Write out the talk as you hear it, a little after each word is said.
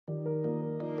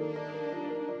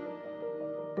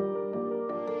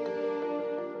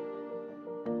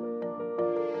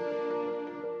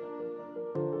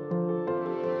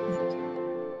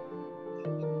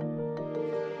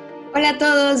Hola a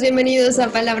todos, bienvenidos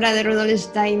a Palabra de Rudolf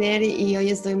Steiner y hoy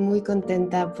estoy muy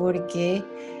contenta porque,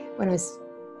 bueno,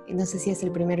 no sé si es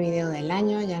el primer video del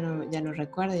año, ya no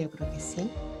recuerdo, yo creo que sí.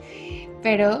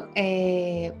 Pero,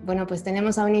 bueno, pues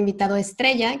tenemos a un invitado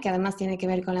estrella, que además tiene que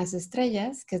ver con las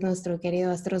estrellas, que es nuestro querido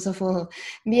astrósofo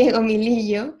Diego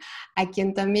Milillo, a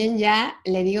quien también ya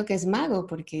le digo que es mago,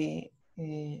 porque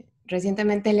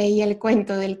recientemente leí el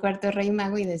cuento del cuarto rey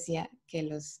mago y decía que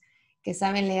los que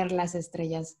saben leer las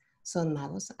estrellas son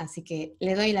magos. Así que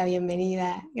le doy la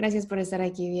bienvenida. Gracias por estar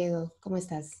aquí, Diego. ¿Cómo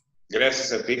estás?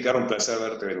 Gracias a ti, Caro, un placer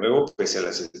verte de nuevo, pese a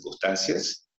las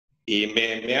circunstancias. Y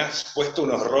me has puesto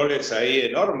unos roles ahí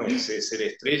enormes, ser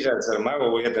estrella, ser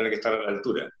mago, voy a tener que estar a la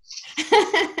altura.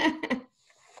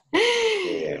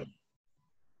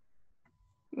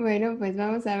 Bueno, pues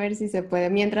vamos a ver si se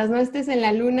puede. Mientras no estés en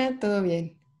la luna, todo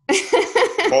bien.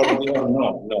 Por Dios,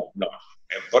 no.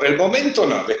 Por el momento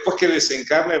no, después que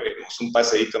desencarne vemos, un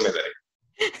paseíto me daré.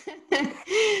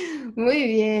 Muy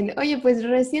bien. Oye, pues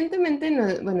recientemente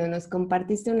nos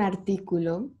compartiste un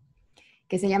artículo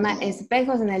que se llama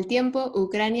Espejos en el tiempo,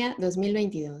 Ucrania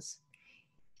 2022.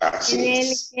 Así En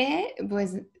el es. que,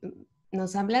 pues,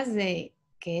 nos hablas de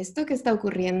que esto que está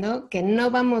ocurriendo, que no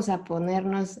vamos a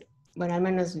ponernos, bueno, al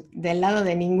menos del lado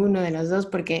de ninguno de los dos,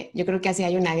 porque yo creo que así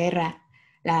hay una guerra,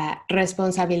 la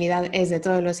responsabilidad es de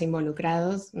todos los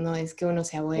involucrados, no es que uno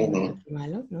sea bueno y otro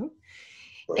malo, ¿no?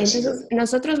 Pues sí, Entonces,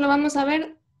 nosotros lo vamos a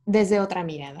ver desde otra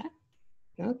mirada,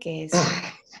 ¿no? Que es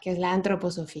la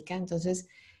antroposófica. Entonces,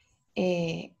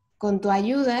 con tu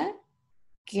ayuda,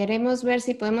 queremos ver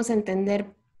si podemos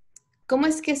entender cómo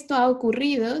es que esto ha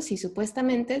ocurrido si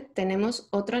supuestamente tenemos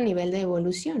otro nivel de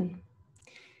evolución.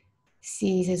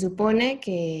 Si se supone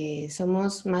que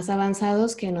somos más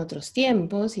avanzados que en otros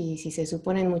tiempos y si se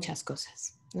suponen muchas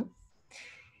cosas, ¿no?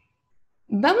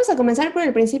 Vamos a comenzar por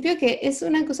el principio, que es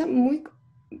una cosa muy,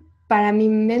 para mi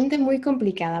mente, muy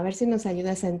complicada. A ver si nos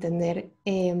ayudas a entender.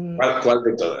 ¿Cuál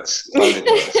de todas? ¿Cuál de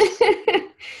todas?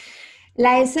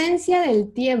 La esencia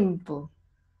del tiempo.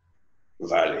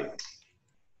 Vale.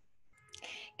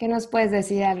 ¿Qué nos puedes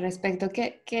decir al respecto?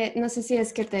 No sé si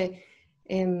es que te...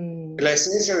 La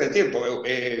esencia del tiempo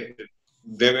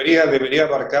debería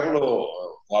abarcarlo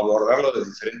o abordarlo desde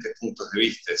diferentes puntos de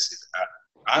vista. Es decir,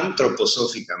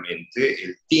 antroposóficamente,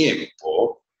 el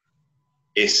tiempo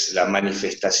es la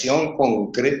manifestación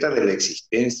concreta de la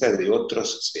existencia de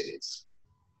otros seres.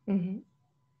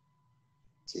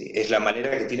 ¿Sí? Es la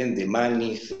manera que tienen de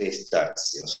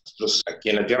manifestarse. Nosotros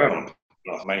aquí en la Tierra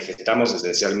nos manifestamos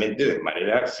esencialmente de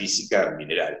manera física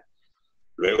mineral.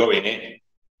 Luego viene,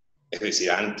 es decir,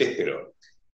 antes, pero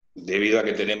debido a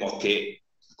que tenemos que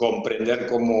comprender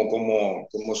cómo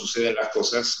suceden las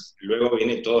cosas, luego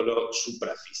viene todo lo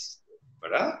suprafísico,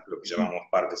 ¿verdad? Lo que llamamos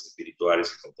partes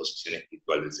espirituales y composición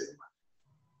espiritual del ser humano.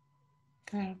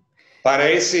 Claro.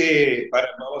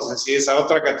 Vamos a decir, esa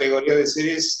otra categoría de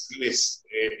seres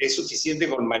es suficiente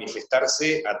con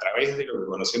manifestarse a través de lo que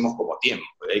conocemos como tiempo.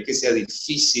 De ahí que sea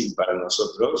difícil para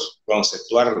nosotros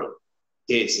conceptuarlo.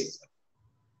 ¿Qué es eso?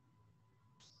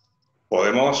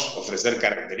 Podemos ofrecer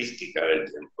características del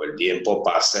tiempo. El tiempo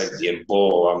pasa, el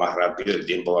tiempo va más rápido, el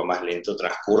tiempo va más lento,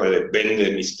 transcurre, depende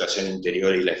de mi situación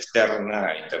interior y la externa.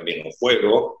 Hay también un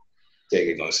juego que hay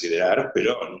que considerar,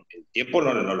 pero el tiempo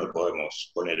no lo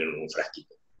podemos poner en un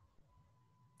frasquito.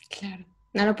 Claro,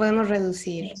 no lo podemos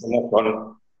reducir. Hacemos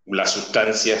con las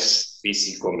sustancias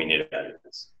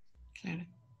físico-minerales. Claro.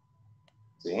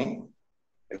 ¿Sí?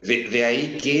 De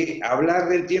ahí que hablar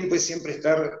del tiempo es siempre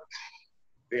estar,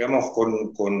 digamos,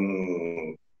 con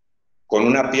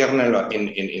una pierna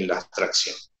en la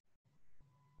abstracción.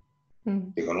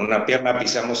 Que con una pierna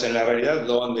pisamos en la realidad,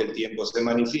 donde el tiempo se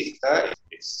manifiesta,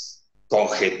 es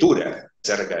conjetura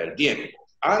acerca del tiempo.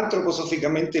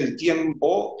 Antroposóficamente, el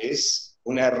tiempo es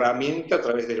una herramienta a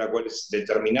través de la cual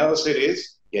determinados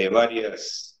seres, y hay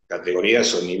varias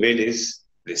categorías o niveles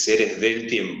de seres del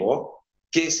tiempo,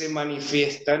 que se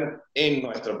manifiestan en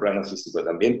nuestro plano físico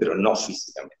también, pero no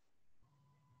físicamente.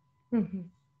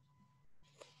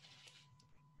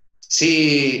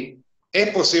 Si es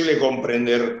posible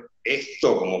comprender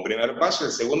esto como primer paso,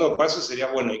 el segundo paso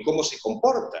sería, bueno, ¿y cómo se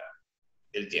comporta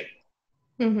el tiempo?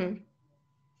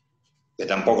 Que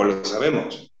tampoco lo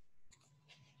sabemos.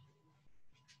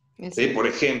 ¿Sí? Por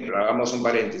ejemplo, hagamos un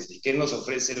paréntesis, ¿qué nos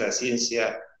ofrece la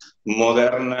ciencia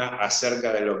moderna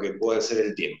acerca de lo que puede ser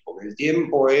el tiempo? El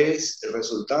tiempo es el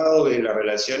resultado de la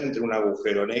relación entre un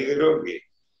agujero negro que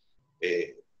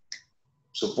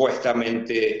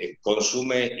supuestamente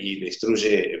consume y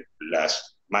destruye la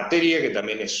materia, que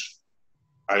también es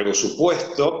algo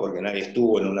supuesto, porque nadie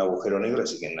estuvo en un agujero negro,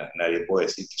 así que nadie puede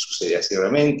decir que sucede así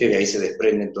realmente. De ahí se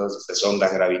desprenden todas esas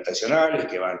ondas gravitacionales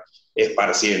que van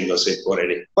esparciéndose por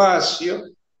el espacio.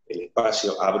 El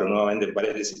espacio, abro nuevamente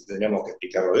paréntesis, tendríamos que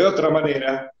explicarlo de otra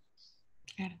manera.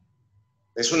 Claro.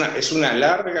 Es una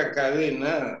larga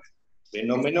cadena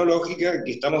fenomenológica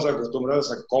que estamos acostumbrados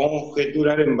a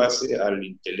conjeturar en base al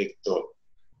intelecto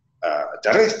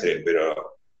terrestre,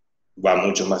 pero va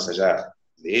mucho más allá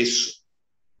de eso.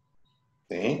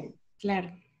 ¿Sí?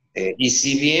 Claro. Y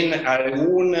si bien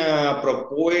alguna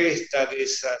propuesta de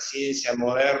esa ciencia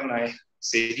moderna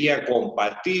sería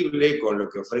compatible con lo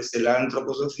que ofrece la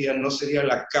antroposofía, no sería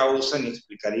la causa ni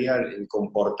explicaría el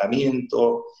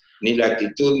comportamiento, ni la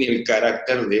actitud, ni el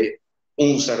carácter de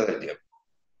un ser del tiempo.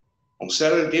 Un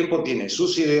ser del tiempo tiene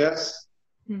sus ideas,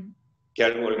 que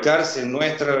al volcarse en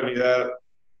nuestra realidad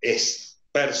es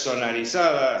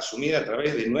personalizada, asumida a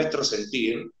través de nuestro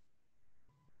sentir.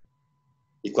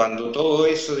 Y cuando todo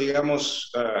eso,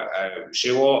 digamos,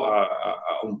 llegó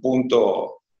a un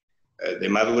punto de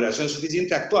maduración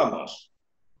suficiente, actuamos.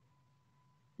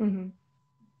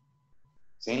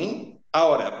 ¿Sí?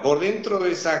 Ahora, por dentro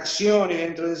de esa acción y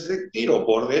dentro de ese sentir, o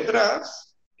por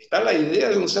detrás, está la idea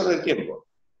de un ser del tiempo.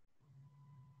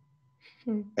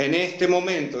 En este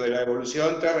momento de la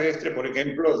evolución terrestre, por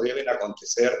ejemplo, deben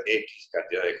acontecer X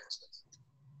cantidad de cosas.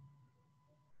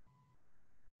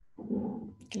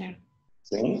 Claro.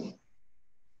 ¿Sí?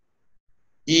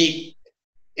 Y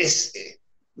es,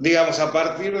 digamos, a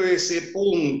partir de ese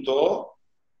punto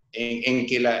en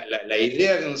que la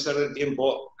idea de un ser del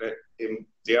tiempo,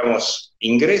 digamos,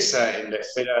 ingresa en la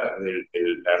esfera de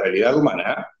la realidad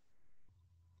humana,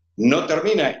 no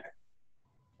termina ahí.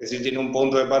 Es decir, tiene un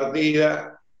punto de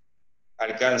partida,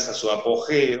 alcanza su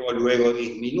apogeo, luego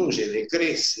disminuye,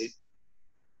 decrece,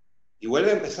 y vuelve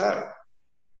a empezar.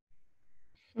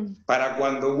 Para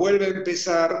cuando vuelve a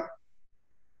empezar,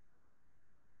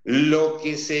 lo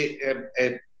que se,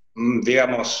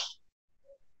 digamos,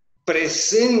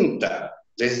 presenta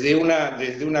desde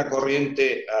una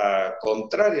corriente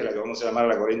contraria a la que vamos a llamar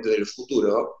la corriente del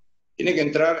futuro, tiene que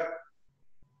entrar,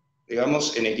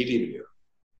 digamos, en equilibrio.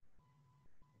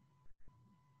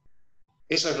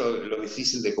 Eso es lo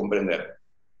difícil de comprender.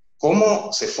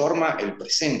 ¿Cómo se forma el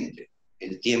presente?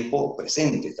 El tiempo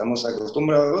presente. Estamos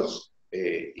acostumbrados,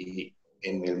 y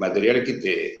en el material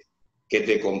que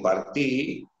te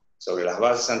compartí sobre las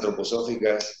bases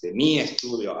antroposóficas de mi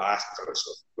estudio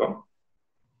astrosofío,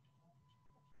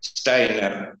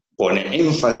 Steiner pone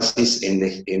énfasis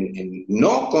en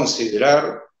no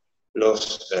considerar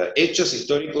los hechos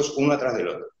históricos uno atrás del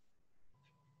otro.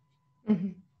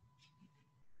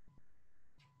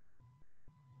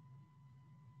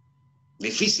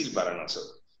 Difícil para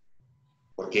nosotros,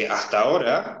 porque hasta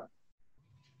ahora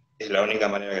es la única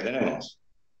manera que tenemos.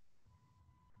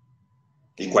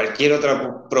 Y cualquier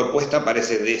otra propuesta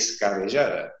parece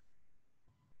descabellada,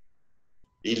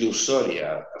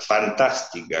 ilusoria,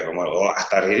 fantástica, o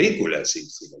hasta ridícula, si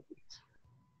lo quieres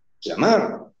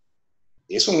llamar.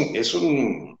 Es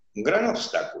un gran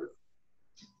obstáculo.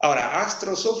 Ahora,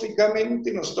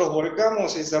 astrosóficamente nosotros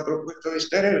volcamos esa propuesta de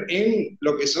Steiner en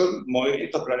lo que son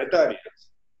movimientos planetarios.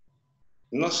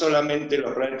 No solamente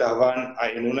los planetas van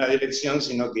en una dirección,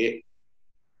 sino que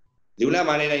de una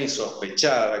manera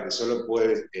insospechada, que solo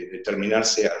puede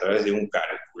determinarse a través de un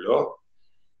cálculo,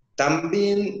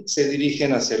 también se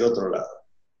dirigen hacia el otro lado.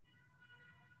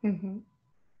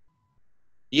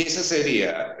 Y esa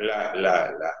sería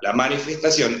la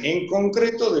manifestación en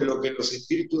concreto de lo que los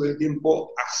espíritus del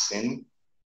tiempo hacen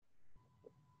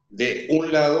de un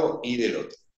lado y del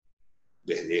otro.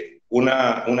 Desde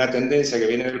una tendencia que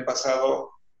viene del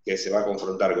pasado, que se va a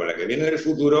confrontar con la que viene del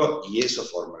futuro, y eso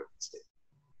forma el presente.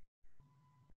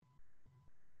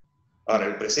 Ahora,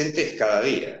 el presente es cada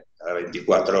día, cada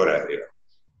 24 horas,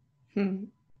 digamos.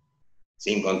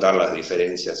 Sin contar las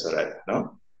diferencias horarias,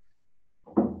 ¿no?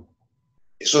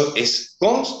 Eso es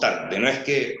constante, no es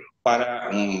que para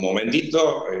un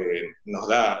momentito nos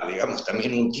da, digamos,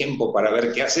 también un tiempo para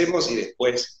ver qué hacemos y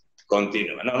después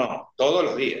continúa. No, todos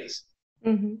los días.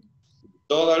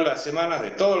 Todas las semanas,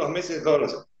 de todos los meses, de todos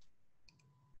los años.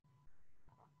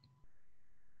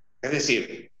 Es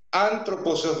decir,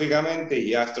 antroposóficamente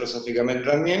y astrosóficamente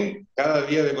también, cada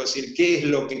día debo decir qué es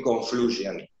lo que confluye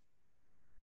a mí.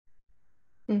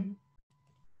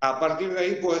 A partir de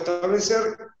ahí puedo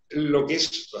establecer lo que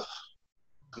es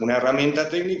una herramienta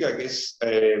técnica, que es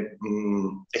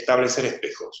establecer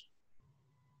espejos.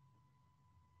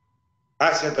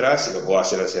 Hacia atrás, y lo puedo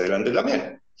hacer hacia adelante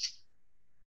también.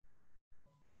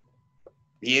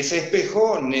 Y ese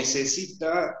espejo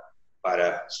necesita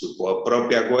para su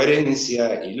propia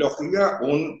coherencia y lógica,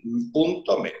 un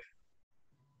punto medio.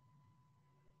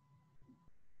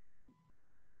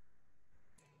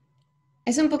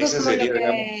 Es un poco Ese como sería,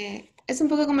 digamos, es un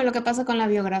poco como lo que pasa con la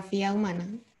biografía humana.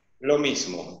 lo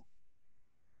mismo.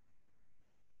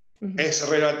 Ujú. Es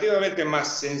relativamente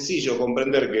más sencillo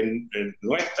comprender que en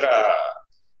nuestra,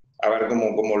 a ver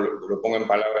cómo lo pongo en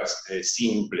palabras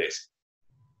simples,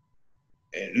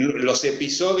 los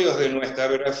episodios de nuestra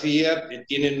biografía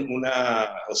tienen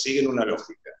o siguen una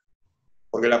lógica,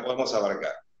 porque la podemos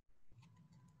abarcar.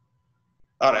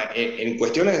 Ahora, en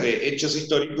cuestiones de hechos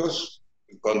históricos,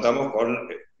 contamos con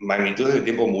magnitudes de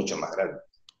tiempo mucho más grandes,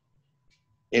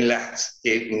 en las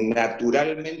que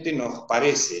naturalmente nos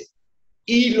parece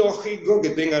ilógico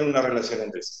que tengan una relación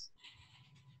entre sí.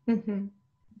 Ujú.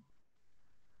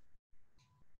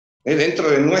 Dentro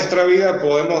de nuestra vida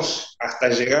podemos hasta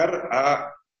llegar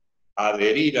a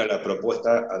adherir a la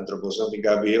propuesta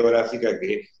antroposófica biográfica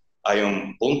que hay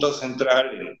un punto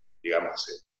central,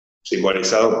 digamos,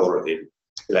 simbolizado por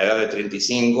la edad de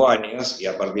 35 años, y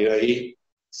a partir de ahí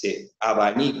se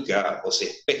abanica o se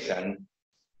espejan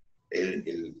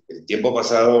el tiempo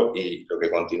pasado y lo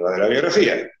que continúa de la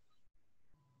biografía.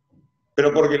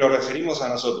 Pero porque lo referimos a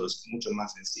nosotros, es mucho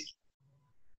más sencillo.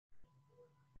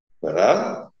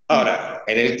 ¿Verdad? Ahora,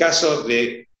 en el caso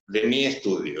de mi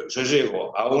estudio, yo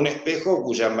llego a un espejo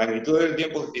cuya magnitud del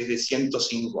tiempo es de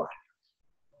 105 años.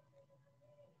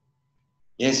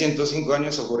 Y en 105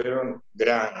 años ocurrieron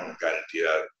gran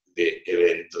cantidad de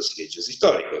eventos y hechos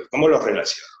históricos. ¿Cómo los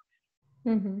relaciono?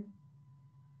 Ujú.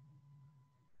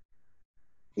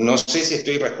 No sé si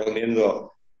estoy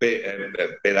respondiendo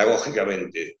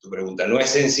pedagógicamente tu pregunta. No es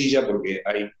sencilla porque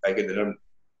hay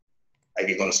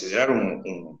que considerar una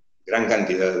gran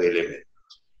cantidad de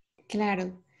elementos.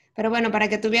 Claro. Pero bueno, para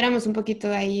que tuviéramos un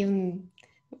poquito ahí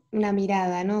una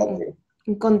mirada, ¿no? Okay. Un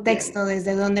Bien. contexto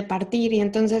desde donde partir. Y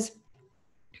entonces,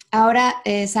 ahora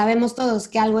sabemos todos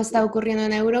que algo está ocurriendo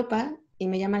en Europa y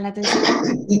me llama la atención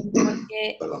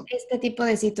porque Perdón. este tipo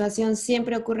de situación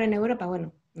siempre ocurre en Europa.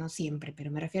 Bueno, no siempre, pero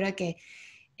me refiero a que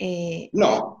eh,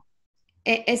 No.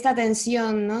 esta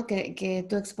tensión, ¿no? que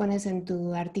tú expones en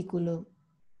tu artículo,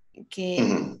 que,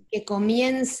 Uh-huh. que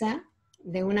comienza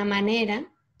de una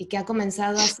manera y que ha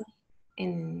comenzado así,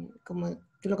 como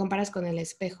tú lo comparas con el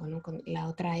espejo, ¿no? Con la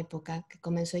otra época que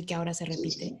comenzó y que ahora se Sí,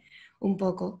 repite sí. un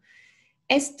poco.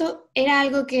 Esto era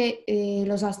algo que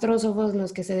los astrósofos,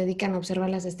 los que se dedican a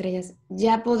observar las estrellas,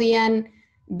 ya podían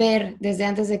ver desde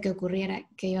antes de que ocurriera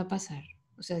qué iba a pasar.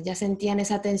 O sea, ya sentían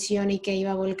esa tensión y que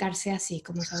iba a volcarse así,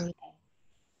 como se ha volcado.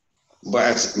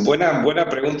 Buena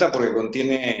pregunta porque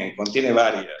contiene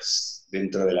varias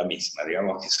dentro de la misma,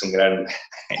 digamos que es un gran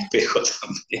espejo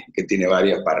también que tiene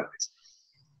varias partes.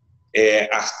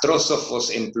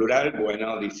 Astrósofos en plural,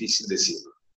 bueno, difícil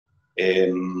decirlo.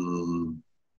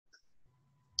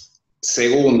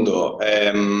 Segundo,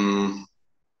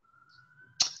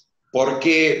 ¿por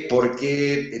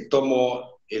qué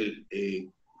tomo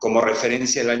como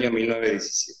referencia el año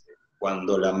 1917?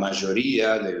 Cuando la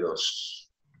mayoría de los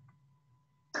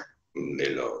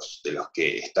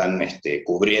que están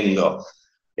cubriendo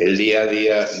el día a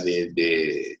día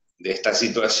de esta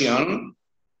situación,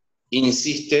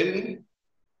 insisten,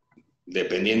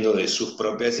 dependiendo de sus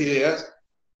propias ideas,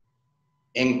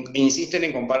 insisten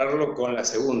en compararlo con la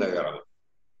Segunda Guerra Mundial,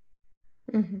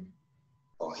 Uh-huh.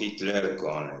 con Hitler,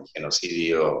 con el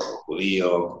genocidio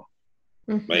judío,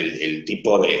 Uh-huh. el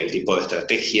tipo de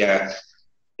estrategia,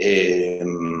 eh,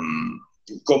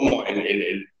 cómo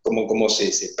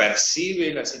se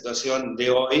percibe la situación de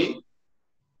hoy,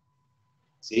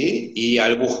 ¿sí? Y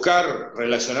al buscar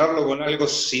relacionarlo con algo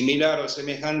similar o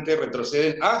semejante,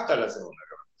 retroceden hasta la Segunda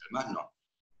Guerra Mundial, más no.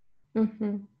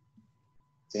 Uh-huh.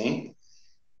 ¿Sí?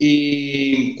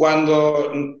 Y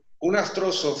cuando un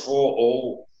astrósofo,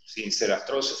 o sin ser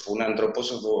astrósofo, un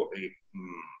antropósofo,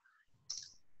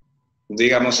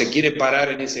 digamos, se quiere parar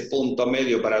en ese punto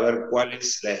medio para ver cuál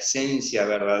es la esencia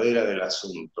verdadera del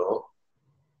asunto,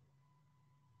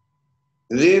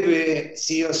 debe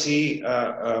sí o sí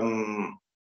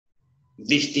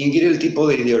distinguir el tipo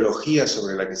de ideología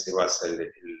sobre la que se basa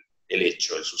el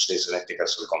hecho, el suceso, en este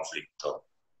caso el conflicto.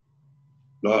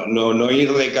 No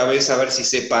ir de cabeza a ver si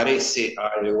se parece a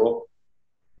algo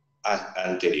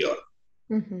anterior.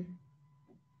 Uh-huh.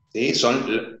 ¿Sí?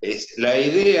 La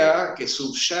idea que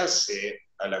subyace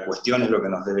a la cuestión es lo que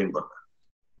nos debe importar.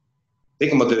 ¿Sí?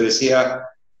 Como te decía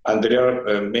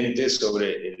anteriormente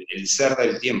sobre el ser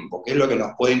del tiempo, ¿qué es lo que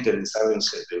nos puede interesar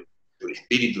del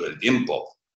espíritu del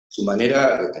tiempo? Su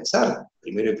manera de pensar,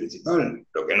 primero y principal,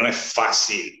 lo que no es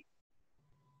fácil,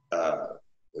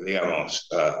 digamos,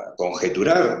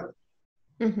 conjeturar,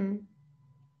 Ujú,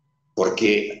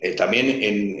 porque también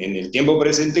en el tiempo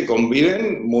presente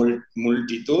conviven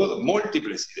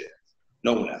múltiples ideas,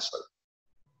 no una sola.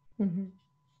 ujú,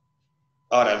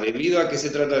 Ahora, debido a que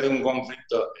se trata de un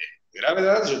conflicto de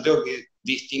gravedad, yo tengo que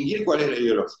distinguir cuál es la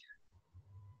ideología.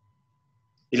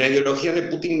 Y la ideología de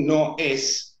Putin no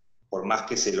es, por más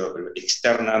que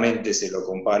externamente se lo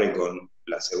compare con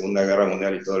la Segunda Guerra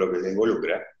Mundial y todo lo que le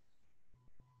involucra,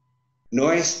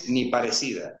 no es ni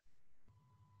parecida.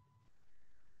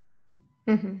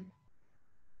 ujú,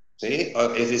 ¿Sí?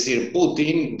 Es decir,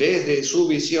 Putin, desde su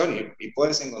visión, y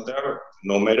puedes encontrar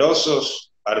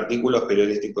numerosos artículos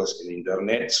periodísticos en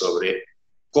Internet sobre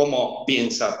cómo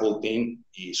piensa Putin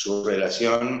y su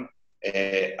relación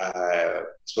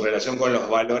con los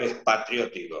valores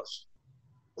patrióticos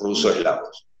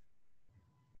ruso-eslavos.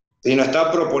 ¿Sí? No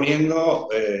está proponiendo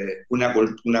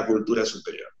una cultura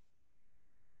superior.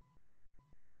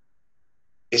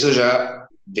 Eso ya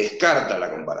descarta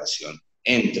la comparación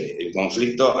entre el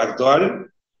conflicto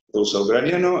actual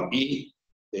ruso-ucraniano y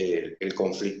el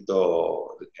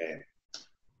conflicto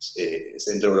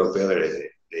centroeuropeo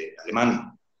de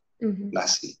alemán ujú.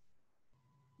 nazi.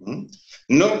 ¿Mm?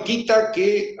 No quita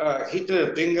que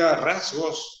Hitler tenga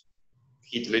rasgos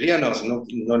hitlerianos,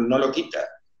 no lo quita,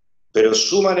 pero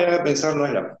su manera de pensar no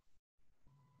es la misma.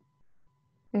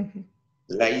 Ujú,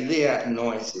 La idea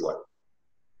no es igual.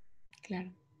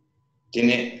 claro.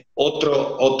 Tiene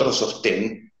otro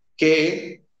sostén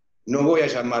que no voy a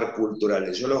llamar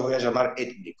culturales, yo los voy a llamar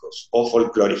étnicos o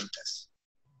folcloristas.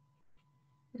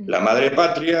 La Ujú, madre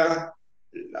patria,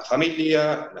 la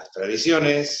familia, las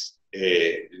tradiciones,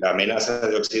 la amenaza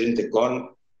de Occidente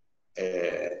con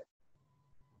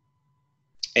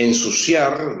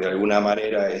ensuciar de alguna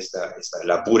manera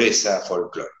la pureza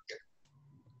folclórica.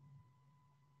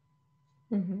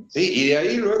 ujú, ¿Sí? Y de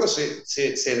ahí luego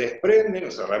se desprenden,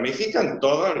 o se ramifican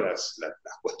todas las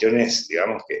cuestiones,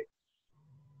 digamos,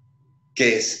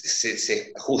 que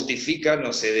se justifican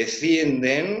o se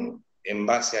defienden en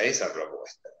base a esa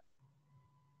propuesta.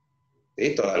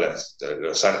 ¿Sí? Todas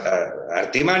las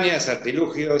artimañas,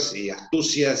 artilugios y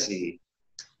astucias y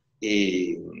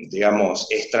digamos,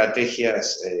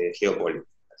 estrategias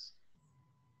geopolíticas.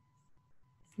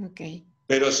 ok.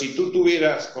 Pero si tú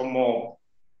tuvieras como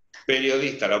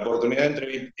periodista la oportunidad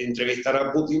de entrevistar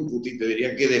a Putin, Putin te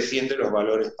diría que defiende los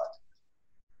valores patrios.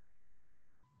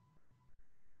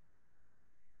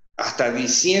 Hasta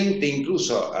disiente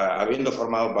incluso, habiendo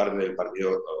formado parte del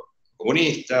Partido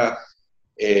Comunista,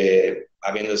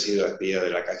 habiendo sido espía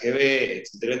de la KGB,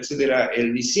 etcétera, etcétera,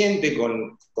 él disiente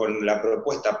con la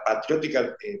propuesta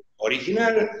patriótica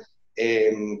original,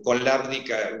 con la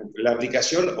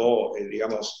abdicación o,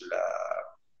 digamos,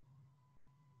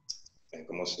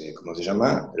 ¿cómo se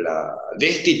llama? La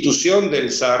destitución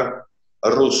del zar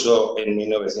ruso en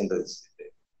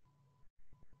 1917.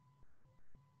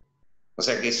 O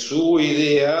sea que su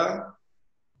idea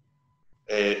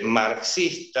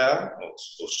marxista o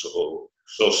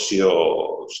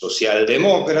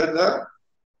socialdemócrata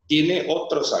tiene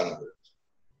otros ángulos.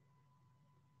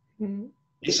 Ujú,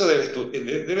 Y eso debe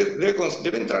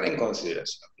entrar en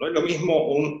consideración. No es lo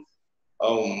mismo un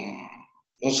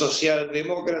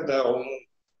socialdemócrata o un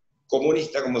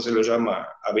comunista, como se lo llama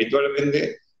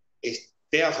habitualmente,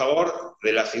 esté a favor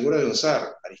de la figura de un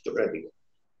zar aristocrático.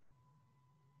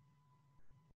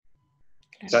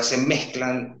 O claro. sea, se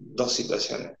mezclan dos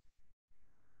situaciones.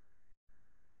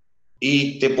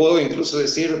 Y te puedo incluso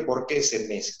decir por qué se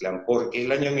mezclan, porque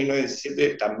el año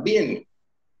 1917 también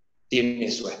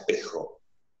tiene su espejo.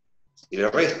 Si le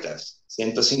restas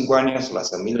 105 años,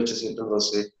 vas a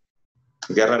 1812,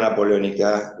 Guerra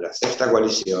Napoleónica, la Sexta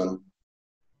Coalición,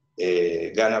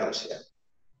 gana Rusia.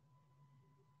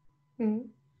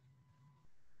 Ujú,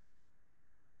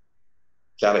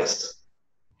 Ya ves.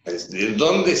 ¿De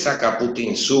dónde saca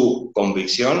Putin su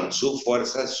convicción, su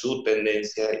fuerza, su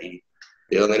tendencia y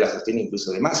de dónde la sostiene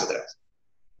incluso de más atrás?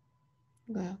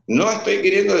 guau, No estoy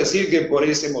queriendo decir que por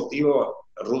ese motivo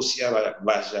Rusia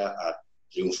vaya a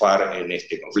triunfar en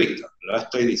este conflicto. No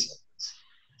estoy diciendo eso.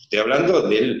 Estoy hablando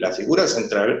de la figura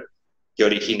central que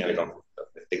origina el conflicto,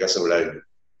 en este caso Vladimir.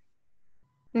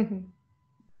 ujú.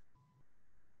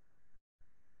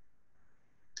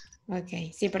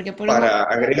 Ok, sí, porque por un Para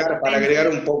momento agregar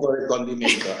pensé, un poco de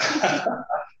condimento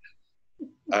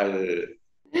al,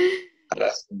 al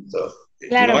asunto.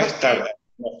 claro, porque,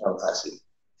 No es tan fácil.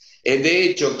 De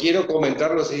hecho, quiero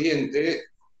comentar lo siguiente,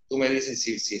 tú me dices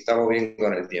si estamos bien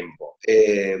con el tiempo.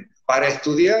 Para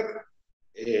estudiar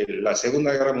la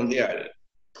Segunda Guerra Mundial,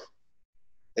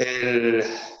 el,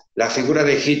 la figura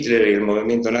de Hitler y el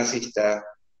movimiento nazista,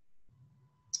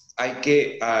 hay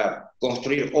que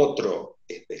construir otro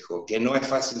espejo, que no es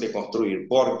fácil de construir,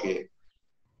 porque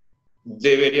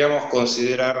deberíamos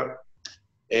considerar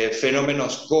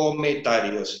fenómenos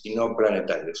cometarios y no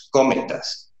planetarios.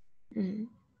 Cometas.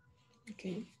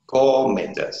 Okay.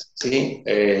 Cometas, ¿sí?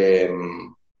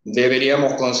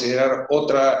 Deberíamos considerar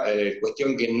otra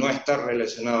cuestión que no está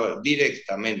relacionada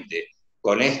directamente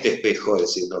con este espejo, es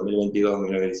decir,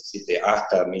 2022-1917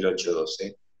 hasta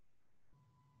 1812,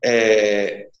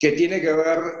 que tiene que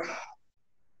ver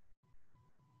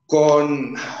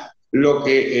con lo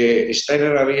que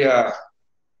Steiner había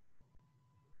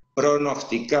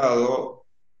pronosticado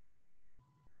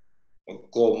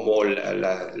como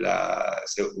la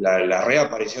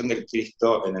reaparición del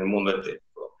Cristo en el mundo entero,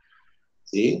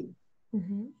 ¿sí?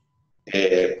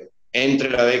 Entre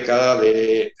la década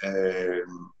de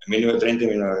 1930 y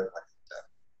 1940.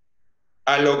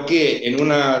 A lo que en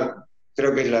una,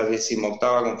 creo que es la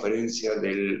 18ª conferencia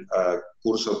del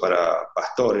curso para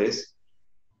pastores,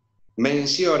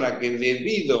 menciona que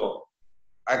debido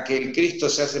a que el Cristo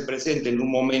se hace presente en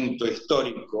un momento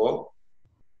histórico,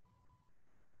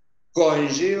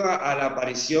 conlleva a la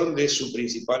aparición de su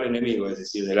principal enemigo, es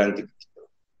decir, del anticristo.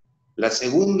 La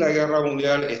Segunda Guerra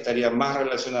Mundial estaría más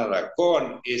relacionada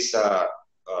con esa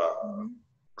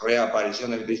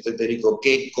reaparición del Cristo etérico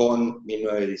que con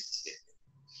 1917.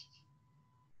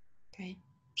 Okay.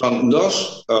 Son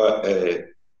dos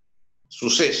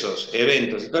sucesos,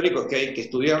 eventos históricos que hay que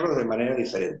estudiarlos de manera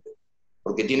diferente,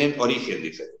 porque tienen origen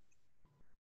diferente.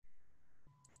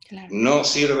 Claro. No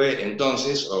sirve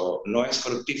entonces, o no es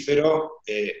fructífero,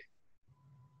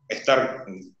 estar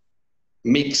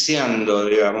mixeando,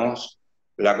 digamos,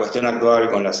 la cuestión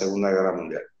actual con la Segunda Guerra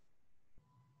Mundial.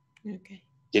 Okay.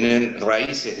 Tienen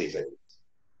raíces diferentes.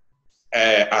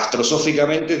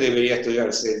 Astrosóficamente debería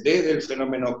estudiarse desde el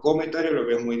fenómeno cometario, lo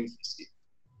que es muy difícil,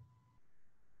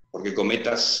 porque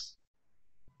cometas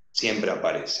siempre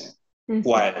aparecen.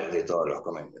 ¿Cuál de todos los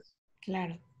cometas?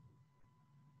 Claro.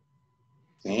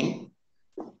 ¿Sí?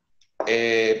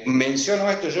 Menciono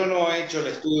esto, yo no he hecho el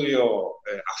estudio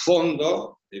a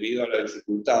fondo, debido a la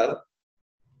dificultad,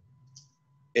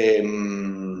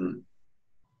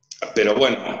 pero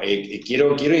bueno,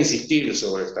 quiero insistir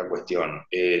sobre esta cuestión.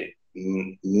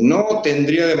 No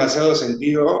tendría demasiado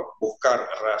sentido buscar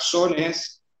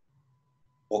razones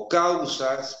o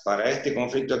causas para este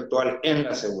conflicto actual en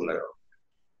la Segunda Guerra.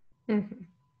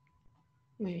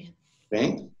 Muy bien.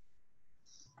 ¿Sí?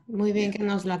 Muy bien que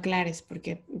nos lo aclares,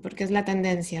 porque es la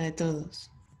tendencia de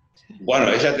todos. Bueno,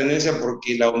 es la tendencia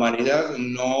porque la humanidad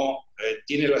no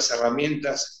tiene las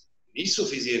herramientas ni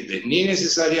suficientes ni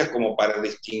necesarias como para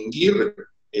distinguir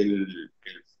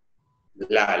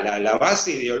la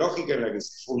base ideológica en la que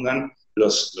se fundan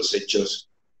los hechos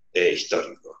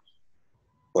históricos.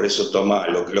 Por eso toma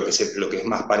lo que es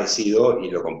más parecido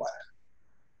y lo compara.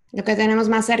 Lo que tenemos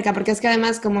más cerca, porque es que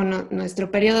además como nuestro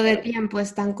periodo de tiempo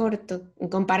es tan corto en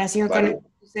comparación con los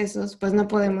sucesos, pues no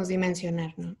podemos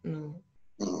dimensionar, ¿no?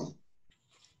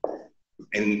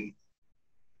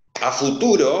 A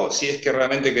futuro, si es que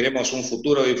realmente queremos un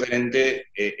futuro diferente,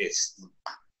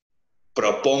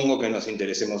 propongo que nos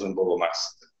interesemos un poco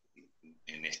más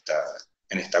en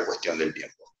esta cuestión del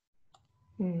tiempo.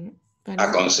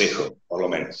 Aconsejo, por lo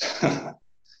menos.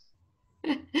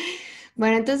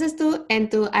 Bueno, entonces tú en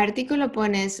tu artículo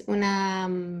pones una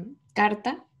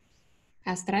carta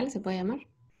astral, ¿se puede llamar?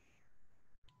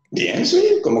 Bien,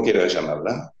 sí, como quieras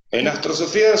llamarla. En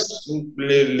Astrosofía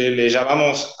le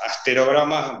llamamos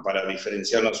asterogramas para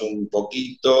diferenciarnos un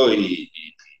poquito y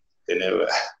tener,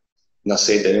 no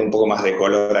sé, tener un poco más de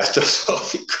color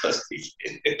astrosófico, ¿sí?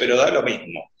 Pero da lo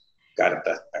mismo.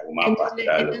 Cartas, mapa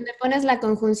astral. En donde pones la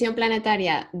conjunción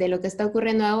planetaria de lo que está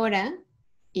ocurriendo ahora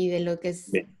y de lo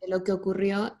que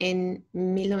ocurrió en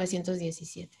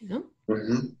 1917, ¿no?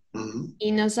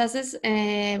 Y nos haces,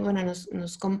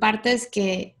 nos compartes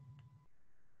que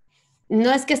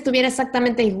no es que estuviera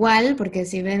exactamente igual, porque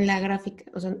si ven la gráfica,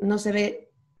 o sea, no se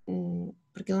ve,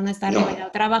 porque uno está arriba y la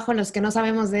otra abajo, los que no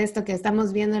sabemos de esto, que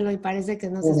estamos viéndolo y parece que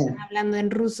nos están hablando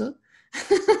en ruso.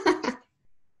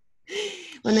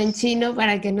 Bueno, en chino,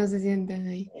 para que no se sientan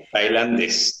ahí.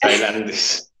 Tailandés.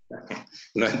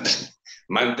 No,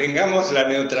 mantengamos la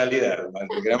neutralidad.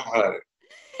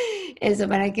 Eso,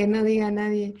 para que no diga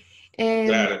nadie.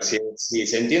 Claro, si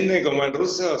se entiende como en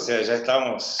ruso, o sea, ya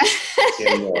estamos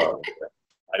siendo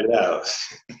aliados.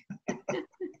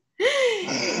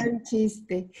 Un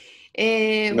chiste.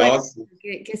 No, bueno,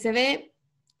 que se ve,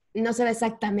 no se ve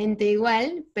exactamente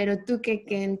igual, pero tú que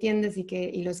entiendes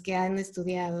y los que han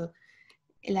estudiado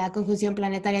la conjunción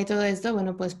planetaria y todo esto,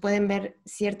 bueno, pues pueden ver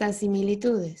ciertas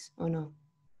similitudes, ¿o no?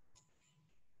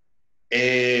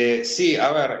 Sí,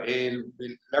 a ver,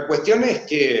 la cuestión es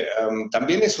que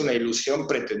también es una ilusión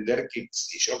pretender que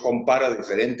si yo comparo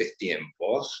diferentes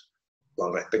tiempos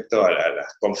con respecto a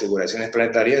las configuraciones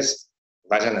planetarias,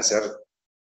 vayan a ser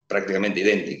prácticamente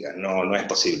idénticas. No, no es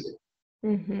posible.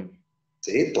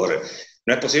 ¿Sí?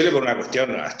 No es posible por una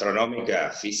cuestión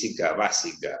astronómica, física,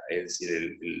 básica. Es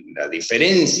decir, la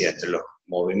diferencia entre los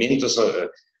movimientos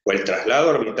o el traslado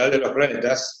orbital de los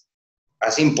planetas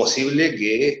hace imposible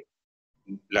que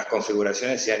las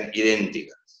configuraciones sean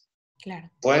idénticas.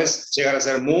 Claro. Pueden llegar a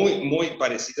ser muy, muy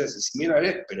parecidas y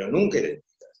similares, pero nunca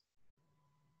idénticas.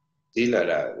 ¿Sí?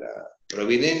 La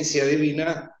providencia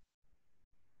divina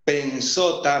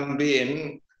pensó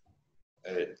también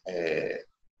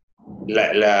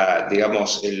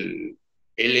digamos, el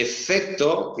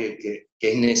efecto que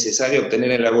es necesario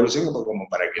obtener en la evolución como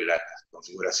para que las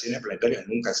configuraciones planetarias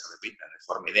nunca se repitan de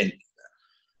forma idéntica.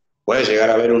 Puede llegar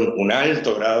a haber un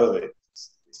alto grado de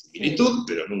similitud,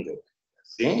 pero nunca.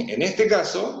 ¿Sí? En este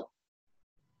caso,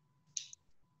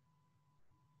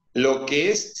 lo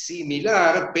que es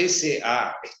similar, pese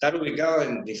a estar ubicado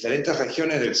en diferentes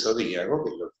regiones del zodíaco,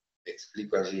 que lo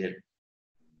explico allí en el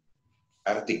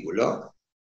artículo,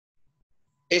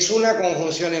 es una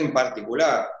conjunción en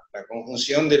particular, la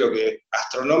conjunción de lo que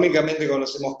astronómicamente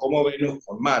conocemos como Venus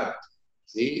con Marte,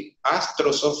 ¿sí?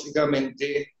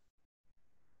 Astrosóficamente,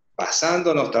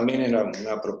 basándonos también en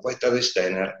una propuesta de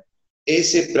Steiner,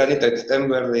 ese planeta que está en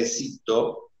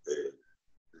verdecito, el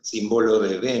símbolo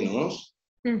de Venus,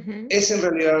 es en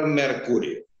realidad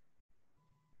Mercurio.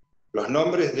 Los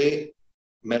nombres de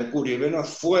Mercurio y Venus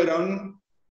fueron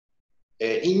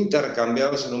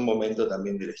intercambiados en un momento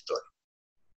también de la historia.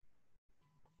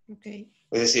 Okay.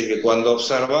 Es decir, que cuando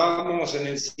observamos en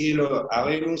el cielo a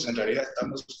Venus, en realidad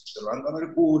estamos observando a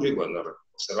Mercurio, y cuando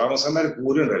observamos a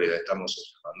Mercurio, en realidad estamos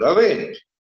observando a Venus.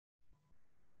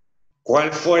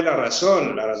 ¿Cuál fue la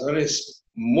razón? La razón es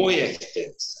muy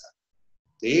extensa.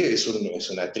 ¿Sí? Es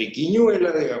una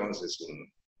triquiñuela, digamos, es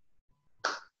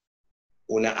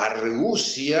una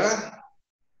argucia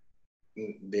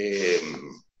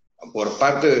por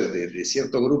parte de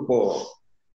cierto grupo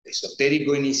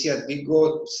esotérico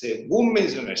iniciático, según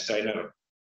menciona Steiner,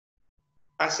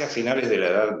 hacia finales de la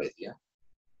Edad Media,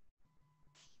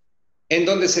 en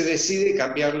donde se decide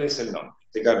cambiarles el nombre.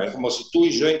 Es como si tú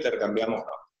y yo intercambiamos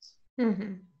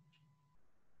nombres.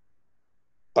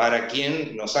 Para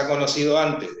quien nos ha conocido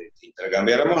antes de que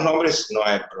intercambiáramos nombres, no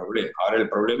hay problema. Ahora el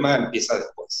problema empieza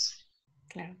después.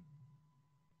 Claro.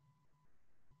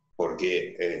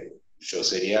 Porque yo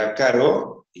sería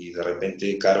Caro y de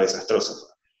repente Caro es Astrósofo.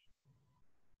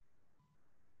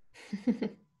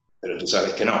 Pero tú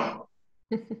sabes que no.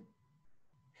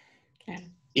 Claro.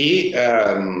 Y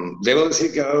debo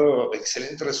decir que ha dado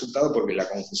excelente resultado porque la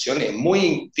confusión es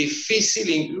muy difícil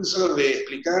incluso de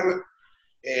explicar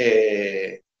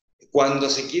cuando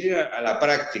se quiere ir a la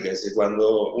práctica, es decir,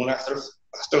 cuando un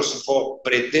astrósofo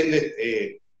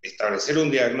pretende establecer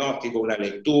un diagnóstico, una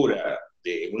lectura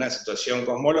de una situación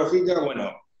cosmológica.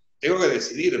 Bueno, tengo que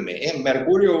decidirme, ¿es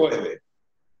Mercurio o es Venus?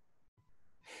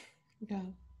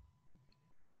 No.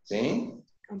 ¿Sí?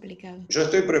 Complicado. Yo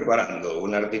estoy preparando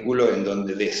un artículo en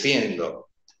donde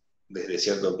defiendo, desde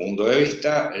cierto punto de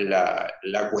vista,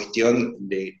 la cuestión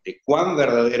de cuán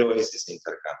verdadero es ese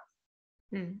intercambio.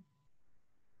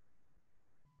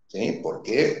 ¿Sí?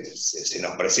 Porque se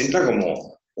nos presenta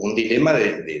como un dilema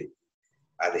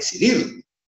a decidir.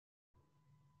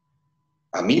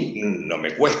 A mí no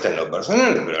me cuesta en lo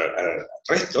personal, pero al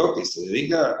resto que se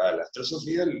dedica a la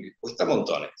astrosofía le cuesta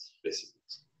montones decidir.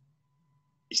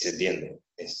 Y se entiende,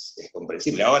 es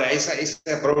comprensible. Ahora,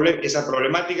 esa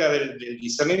problemática del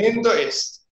discernimiento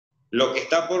es lo que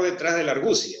está por detrás de la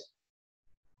argucia,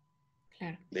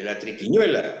 claro, de la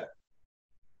triquiñuela.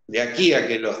 De aquí a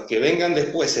que los que vengan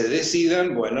después se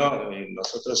decidan, bueno,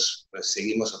 nosotros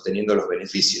seguimos obteniendo los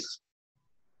beneficios.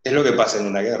 Es lo que pasa en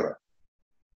una guerra.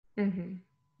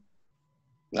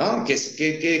 ¿No?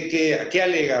 ¿Qué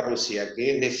alega Rusia?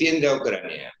 Que defiende a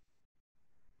Ucrania.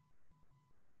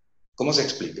 ¿Cómo se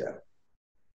explica?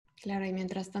 Claro, y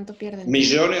mientras tanto pierden.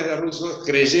 Millones de rusos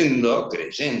creyendo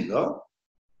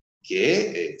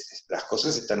que las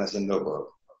cosas se están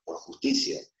haciendo por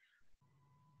justicia.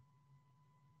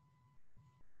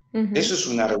 Eso es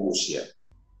una argucia.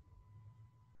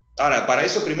 Ahora, para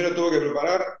eso primero tuvo que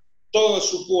preparar todo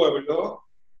su pueblo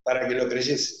para que lo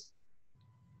creyese.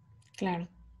 Claro.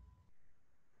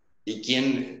 Y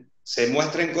quien se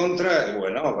muestra en contra,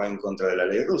 bueno, va en contra de la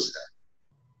ley rusa.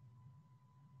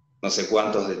 No sé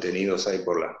cuántos detenidos hay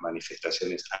por las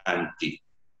manifestaciones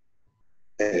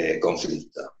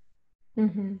anti-conflicto.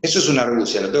 Eso es una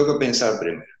argucia, lo tengo que pensar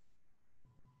primero.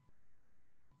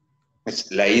 Es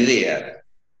la idea,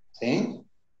 ¿sí?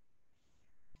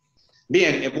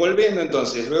 Bien, volviendo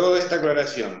entonces, luego de esta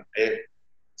aclaración,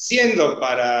 siendo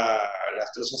para la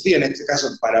astrosofía, en este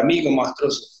caso para mí como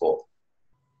astrósofo,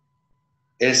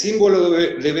 el símbolo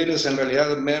de Venus en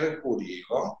realidad es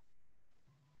Mercurio,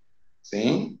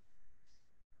 ¿sí?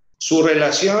 Su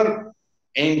relación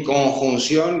en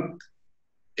conjunción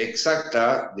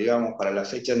exacta, digamos, para la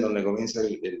fecha en donde comienza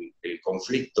el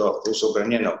conflicto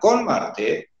ruso-ucraniano con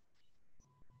Marte,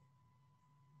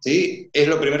 ¿sí? Es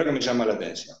lo primero que me llama la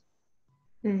atención.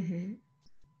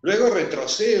 Luego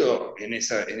retrocedo en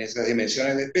esas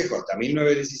dimensiones de espejo hasta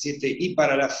 1917 y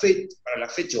para la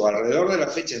fecha o alrededor de la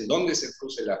fecha en donde se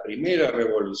produce la primera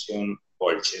revolución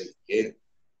bolchevique, que es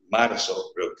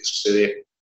marzo, lo que sucede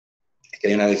es que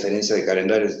hay una diferencia de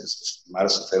calendario,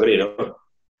 marzo-febrero,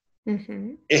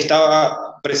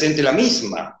 estaba presente la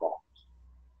misma.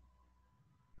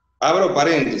 Abro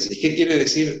paréntesis, ¿qué quiere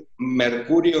decir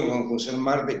Mercurio en conjunción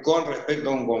Marte con respecto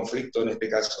a un conflicto, en este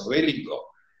caso bélico?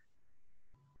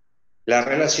 La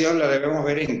relación la debemos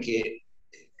ver en que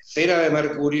Esfera de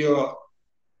Mercurio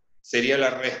sería la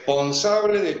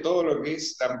responsable de todo lo que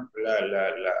es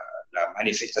la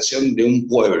manifestación de un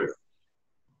pueblo,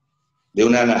 de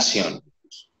una nación.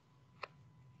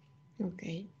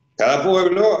 Okay. Cada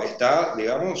pueblo está,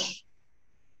 digamos,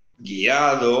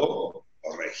 guiado,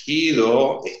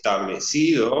 regido,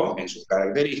 establecido en sus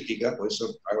características, por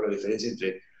eso hago la diferencia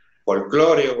entre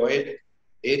folclore o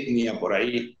etnia, por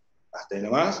ahí, hasta y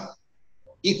nomás,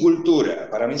 y cultura.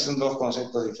 Para mí son dos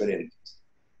conceptos diferentes.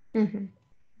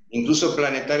 Incluso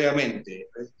planetariamente,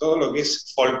 todo lo que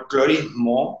es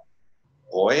folclorismo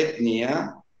o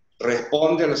etnia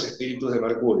responde a los espíritus de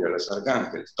Mercurio, a los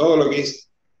arcángeles. Todo lo que es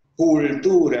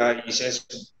cultura, y ya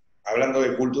es, hablando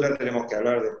de cultura tenemos que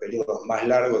hablar de periodos más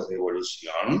largos de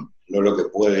evolución, no lo que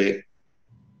puede,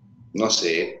 no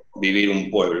sé, vivir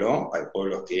un pueblo. Hay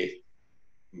pueblos que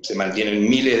se mantienen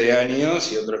miles de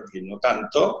años y otros que no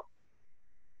tanto.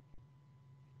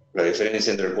 La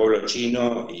diferencia entre el pueblo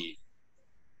chino y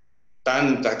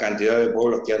tanta cantidad de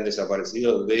pueblos que han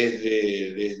desaparecido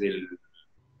desde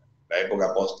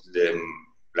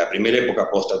la primera época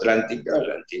post-atlántica,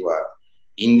 la antigua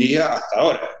India, hasta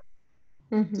ahora.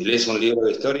 Si lees un libro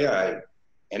de historia, hay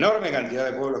enorme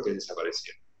cantidad de pueblos que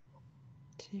desaparecieron.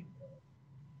 Sí.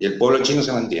 Y el pueblo chino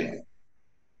se mantiene.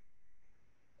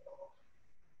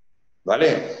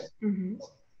 ¿Vale?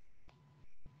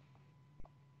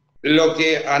 Lo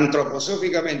que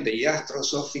antroposóficamente y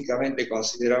astrosóficamente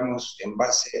consideramos en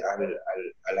base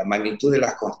a la magnitud de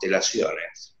las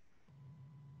constelaciones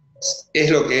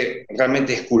es lo que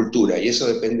realmente es cultura, y eso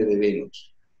depende de Venus.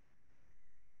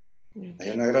 Hay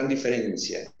una gran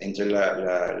diferencia entre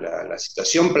la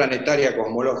situación planetaria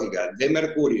cosmológica de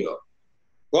Mercurio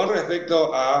con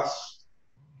respecto a,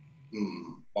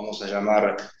 vamos a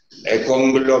llamar,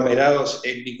 conglomerados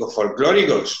étnicos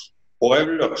folclóricos,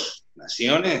 pueblos,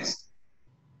 naciones,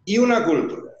 y una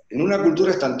cultura. En una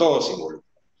cultura están todos involucrados.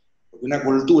 Porque una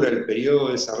cultura, el periodo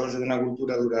de desarrollo de una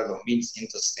cultura dura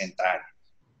 2160 años.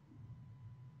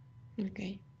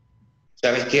 Okay.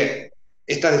 ¿Sabes qué?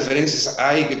 Estas diferencias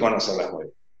hay que conocerlas muy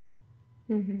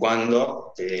bien.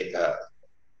 Cuando te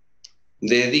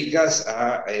dedicas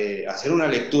a hacer una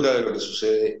lectura de lo que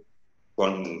sucede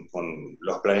con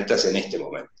los planetas en este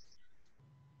momento.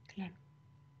 Claro.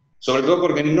 Sobre todo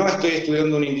porque no estoy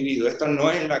estudiando un individuo, esta no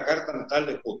es la carta natal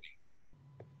de Putin.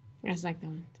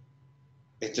 Exactamente.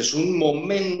 Este es un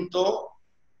momento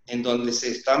en donde se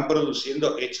están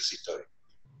produciendo hechos históricos.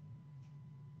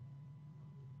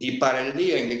 Y para el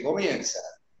día en que comienza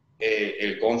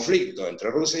el conflicto entre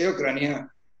Rusia y Ucrania,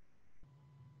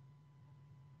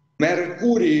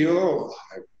 Mercurio,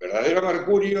 el verdadero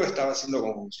Mercurio, estaba haciendo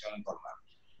conjunción con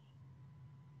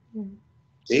Marte.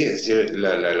 ¿Sí? Es decir,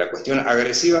 la cuestión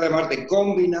agresiva de Marte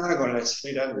combinada con la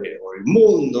esfera o el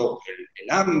mundo, el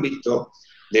ámbito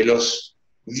de los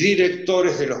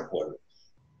directores de los pueblos.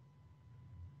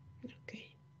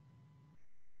 Okay.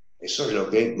 Eso es lo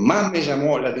que más me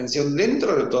llamó la atención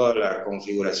dentro de toda la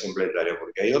configuración planetaria,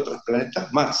 porque hay otros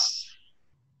planetas más.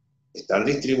 Están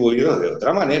distribuidos de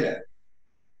otra manera.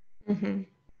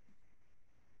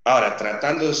 Ahora,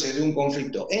 tratándose de un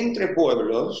conflicto entre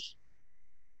pueblos,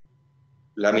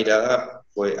 la mirada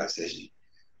fue hacia allí.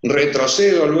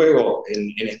 Retrocedo luego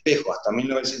en espejo hasta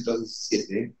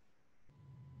 1917,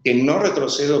 que no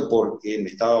retrocedo porque me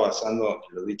estaba basando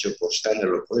en lo dicho por Steiner,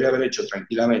 lo podría haber hecho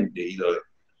tranquilamente, ido de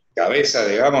cabeza,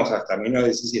 digamos, hasta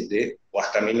 1917 o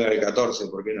hasta 1914,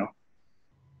 ¿por qué no?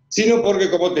 Sino porque,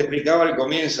 como te explicaba al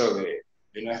comienzo de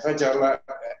nuestra charla,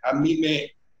 a mí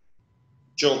me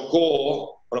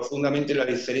chocó profundamente la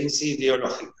diferencia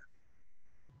ideológica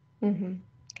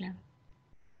Claro.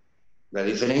 La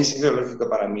diferencia ideológica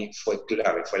para mí fue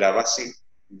clave, fue la base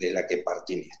de la que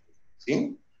partí en esto,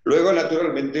 ¿sí? Luego,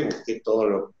 naturalmente, busqué todo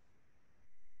lo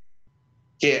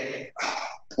que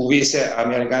hubiese a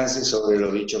mi alcance sobre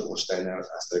lo dicho por Steiner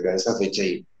hasta esa fecha,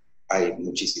 y hay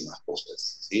muchísimas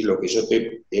cosas, ¿sí? Lo que yo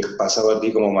te he pasado a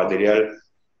ti como material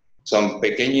son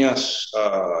pequeños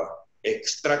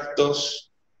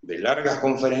extractos de largas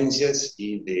conferencias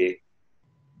y de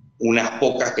unas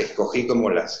pocas que escogí como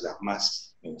las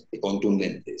más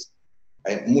contundentes.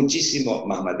 Hay muchísimo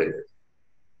más material.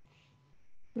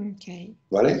 Ok.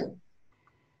 ¿Vale?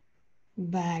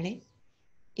 Vale.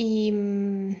 Y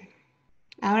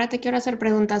ahora te quiero hacer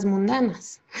preguntas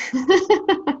mundanas.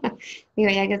 Digo,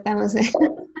 ya que estamos en...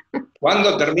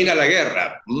 ¿Cuándo termina la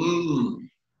guerra?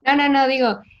 No,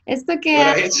 digo, ¿Qué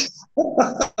hora es?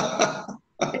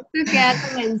 esto que ha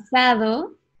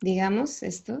comenzado, digamos,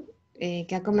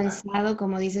 que ha comenzado,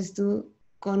 como dices tú,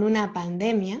 con una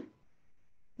pandemia,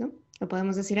 ¿no? ¿Lo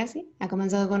podemos decir así? Ha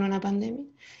comenzado con una pandemia.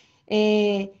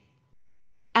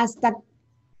 ¿Hasta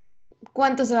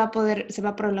cuánto se va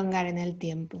a prolongar en el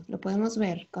tiempo? ¿Lo podemos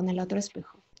ver con el otro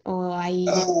espejo? ¿O ahí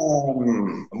ya?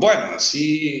 Bueno,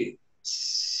 si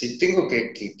tengo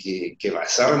que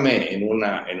basarme en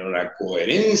una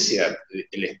coherencia,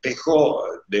 el espejo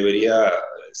debería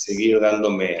seguir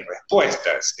dándome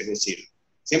respuestas. Es decir,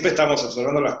 siempre estamos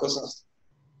observando las cosas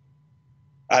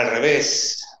al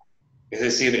revés. Es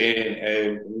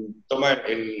decir, toma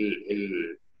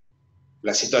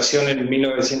la situación en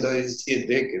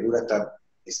 1917, que dura hasta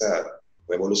esa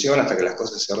revolución, hasta que las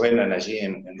cosas se ordenan allí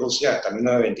en Rusia, hasta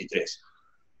 1923.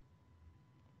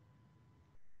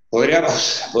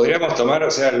 Podríamos tomar,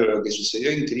 o sea, lo que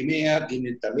sucedió en Crimea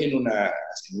tiene también en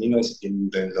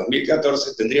el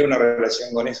 2014 tendría una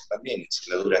relación con eso también, es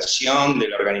la duración de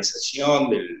la organización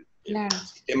del Claro.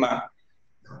 sistema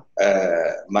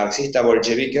marxista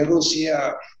bolchevique en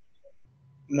Rusia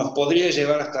nos podría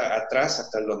llevar hasta atrás,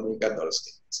 hasta el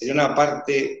 2014. Sería una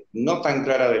parte no tan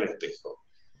clara del espejo.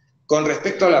 Con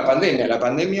respecto a la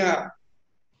pandemia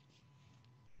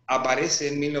aparece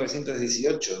en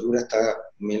 1918, dura hasta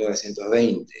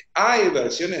 1920. Hay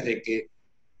versiones de que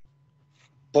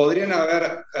podrían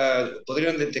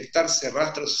detectarse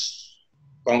rastros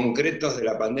concretos de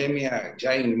la pandemia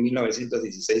ya en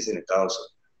 1916 en Estados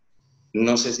Unidos.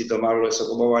 No sé si tomarlo eso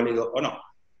como válido o no.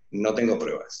 No tengo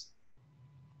pruebas.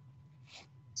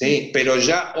 ¿Sí? Pero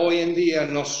ya hoy en día,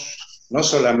 no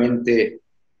solamente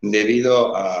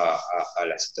debido a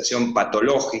la situación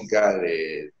patológica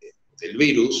del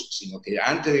virus, sino que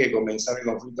antes de que comenzara el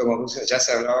conflicto con Rusia ya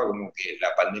se hablaba como que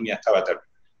la pandemia estaba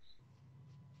terminando.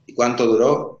 ¿Y cuánto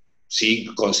duró? Si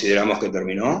consideramos que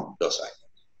terminó, 2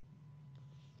 años.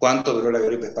 ¿Cuánto duró la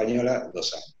gripe española?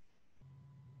 2 años.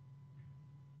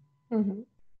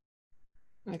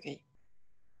 Ok.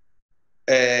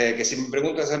 Que si me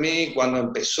preguntas a mí, cuando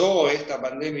empezó esta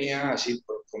pandemia, allí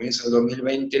por comienzo del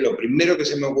 2020, lo primero que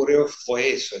se me ocurrió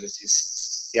fue eso, es decir,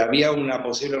 si había una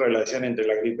posible relación entre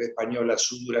la gripe española,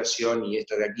 su duración y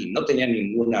esta de aquí. No tenía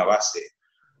ninguna base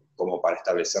como para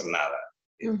establecer nada.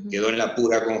 Quedó en la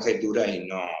pura conjetura y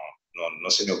no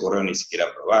se me ocurrió ni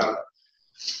siquiera probarla.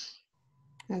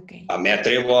 Okay. Me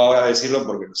atrevo ahora a decirlo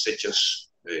porque los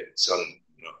hechos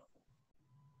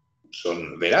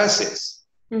son veraces.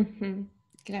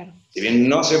 Claro. Si bien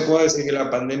no se puede decir que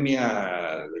la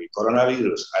pandemia del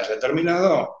coronavirus haya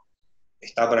terminado,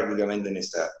 está prácticamente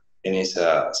en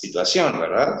esa situación,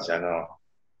 ¿verdad? Ya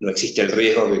no existe el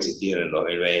riesgo que existía en el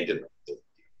 2020.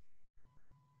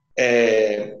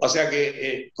 O sea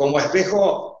que, como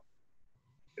espejo,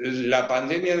 la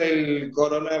pandemia del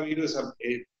coronavirus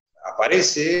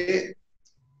aparece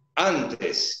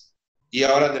antes y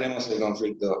ahora tenemos el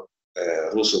conflicto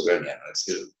ruso-ucraniano. Es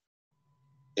decir,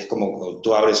 es como cuando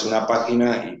tú abres una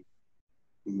página y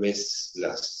ves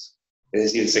es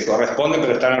decir, se corresponden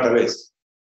pero están al revés.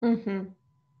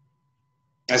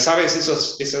 ¿Sabes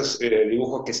esos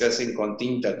dibujos que se hacen con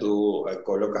tinta? Tú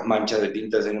colocas manchas de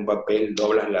tintas en un papel,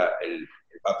 doblas el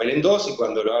papel en dos y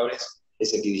cuando lo abres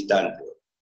es equidistante.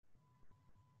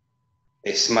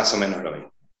 Es más o menos lo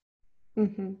mismo.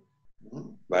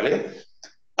 ¿Vale?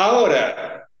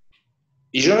 Ahora,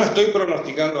 y yo no estoy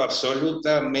pronosticando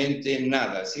absolutamente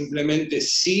nada, simplemente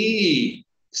sí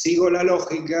sigo la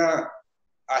lógica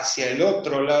hacia el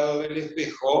otro lado del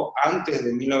espejo, antes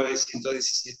de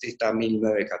 1917 está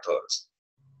 1914.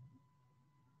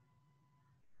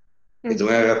 Que tú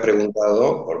me habías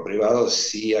preguntado por privado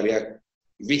si había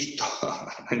visto,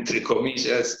 entre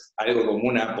comillas, algo como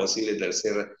una posible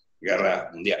tercera guerra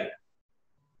mundial.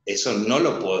 Eso no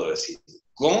lo puedo decir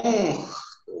con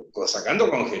sacando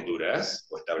conjeturas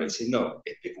o estableciendo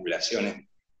especulaciones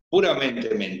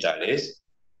puramente mentales,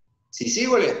 si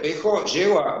sigo el espejo,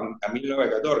 llego a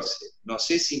 1914. No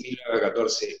sé si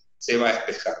 1914 se va a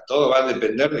espejar. Todo va a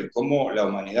depender de cómo la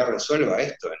humanidad resuelva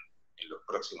esto en los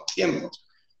próximos tiempos.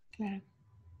 Claro.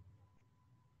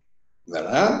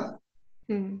 ¿Verdad?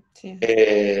 Sí.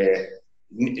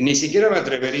 Ni siquiera me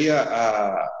atrevería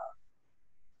a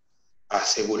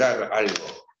asegurar algo,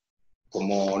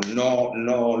 como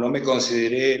no me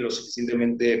consideré lo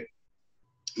suficientemente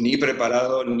ni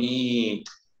preparado ni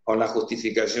con la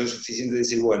justificación suficiente de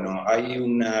decir, bueno, hay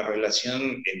una relación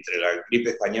entre la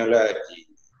gripe española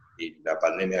y la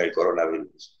pandemia del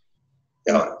coronavirus.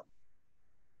 Y ahora,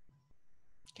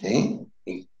 ¿sí?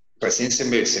 Y recién se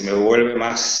me vuelve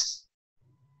más,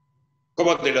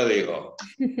 ¿cómo te lo digo?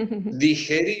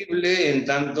 Digerible, en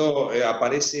tanto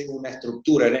aparece una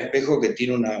estructura en espejo que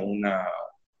tiene una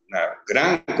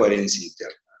gran coherencia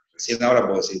interna. Recién ahora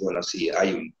puedo decir, bueno, sí,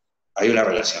 hay una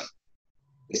relación,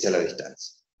 esa es la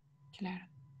distancia. Claro.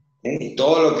 Y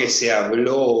todo lo que se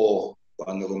habló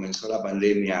cuando comenzó la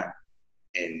pandemia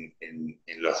en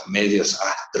los medios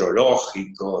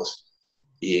astrológicos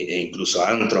e incluso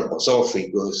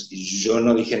antroposóficos, y yo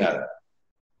no dije nada,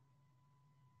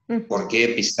 porque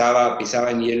pisaba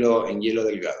en hielo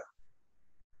delgado.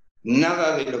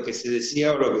 Nada de lo que se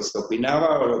decía o lo que se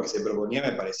opinaba o lo que se proponía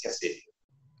me parecía serio.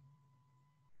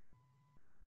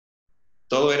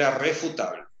 Todo era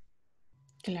refutable.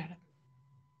 Claro.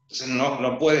 Entonces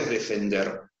no puedes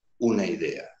defender una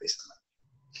idea de esa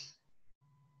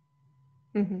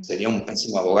manera. Sería un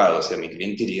pésimo abogado, o sea, mi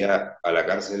cliente iría a la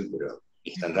cárcel, pero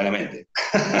instantáneamente.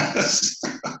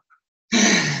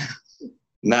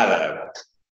 Nada.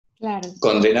 Claro.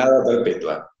 Condenado a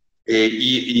perpetua.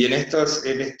 Y en estos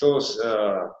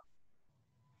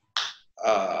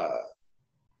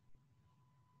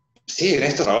sí, en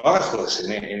estos trabajos,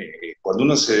 cuando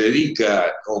uno se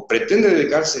dedica o pretende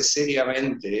dedicarse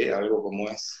seriamente a algo como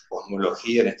es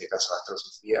cosmología, en este caso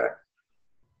astrosofía,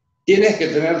 tienes que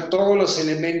tener todos los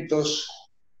elementos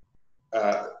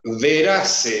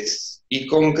veraces y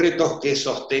concretos que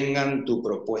sostengan tu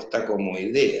propuesta como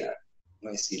idea. No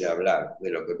es ir a hablar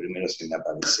de lo que primero se me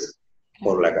aparece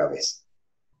por la cabeza.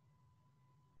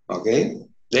 ¿Ok?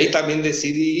 De ahí también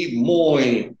decidí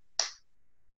muy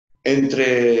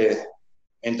entre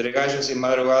gallos y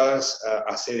madrugadas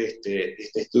hacer este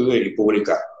estudio y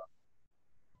publicarlo.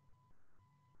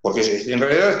 Porque en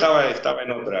realidad estaba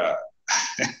en otra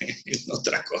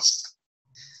cosa.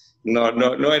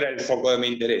 No era el foco de mi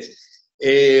interés.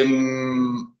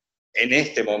 En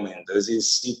este momento, es decir,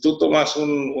 si tú tomas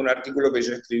un artículo que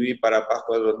yo escribí para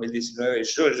Pascua de 2019,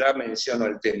 yo ya menciono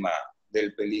el tema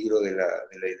del peligro de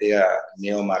la idea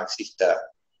neomarxista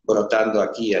brotando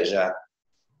aquí y allá,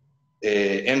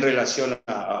 en relación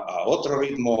a otro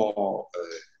ritmo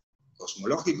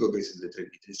cosmológico, que es el de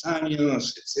 33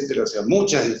 años, etcétera. O sea,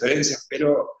 muchas diferencias,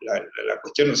 pero la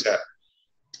cuestión, o sea,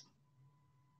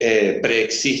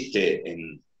 preexiste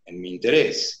en mi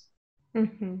interés.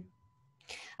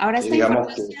 Ahora,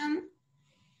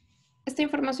 esta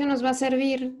información nos va a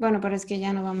servir, bueno, pero es que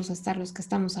ya no vamos a estar los que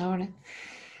estamos ahora,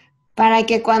 para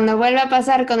que cuando vuelva a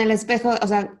pasar con el espejo, o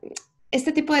sea,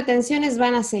 este tipo de tensiones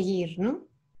van a seguir, ¿no?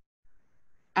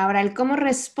 Ahora, el cómo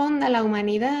responda la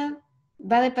humanidad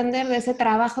va a depender de ese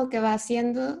trabajo que va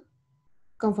haciendo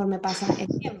conforme pasa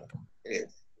el tiempo.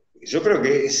 Yo creo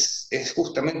que es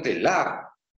justamente la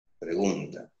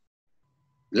pregunta.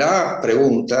 La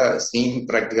pregunta sin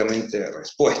prácticamente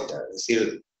respuesta. Es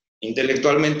decir,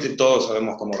 intelectualmente todos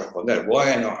sabemos cómo responder.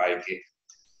 Bueno, hay que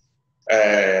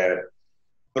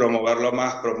promoverlo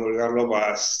más, promulgarlo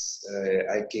más,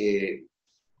 hay que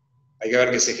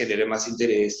ver que se genere más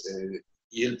interés.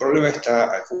 Y el problema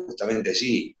está justamente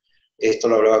allí. Esto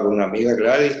lo hablaba con una amiga,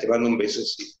 Gladys, te mando un beso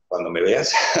cuando me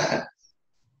veas.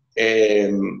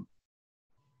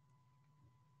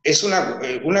 Es una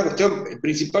cuestión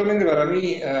principalmente para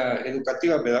mí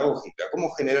educativa, pedagógica.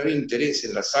 Cómo generar interés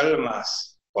en las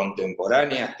almas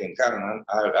contemporáneas que encarnan,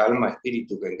 alma,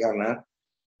 espíritu que encarnan,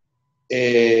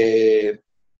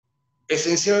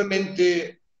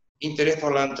 esencialmente interés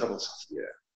por la antroposofía.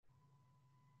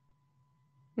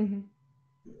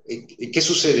 ¿Qué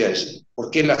sucede allí? ¿Por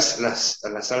qué las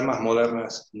almas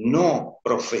modernas no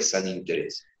profesan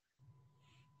interés?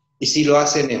 Y si lo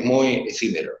hacen es muy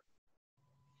efímero.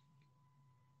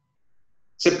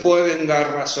 Se pueden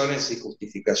dar razones y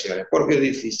justificaciones, porque es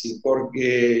difícil,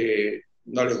 porque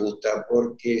no les gusta,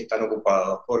 porque están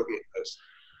ocupados, porque...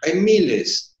 Hay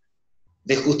miles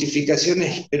de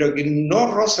justificaciones, pero que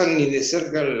no rozan ni de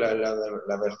cerca la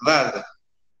verdad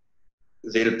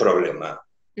del problema.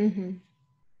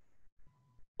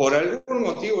 por algún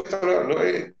motivo, esto lo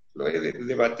he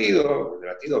debatido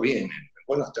bien, en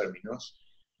buenos términos,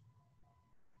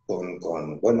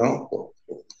 bueno, con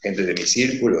gente de mis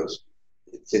círculos,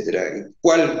 etcétera.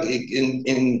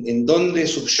 ¿En dónde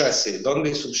subyace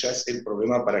el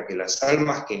problema para que las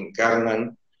almas que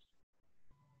encarnan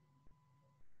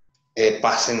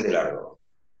pasen de largo?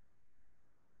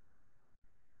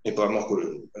 Y podemos,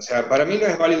 o sea, para mí no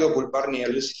es válido culpar ni a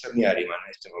Lucifer ni a Ariman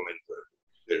en este momento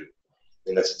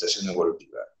de la situación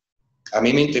evolutiva. A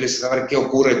mí me interesa saber qué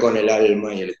ocurre con el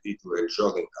alma y el espíritu del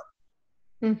yo que encarna.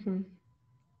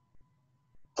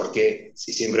 Porque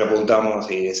si siempre apuntamos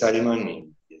y es Ariman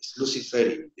y es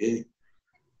Lucifer,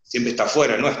 siempre está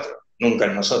fuera nuestro, nunca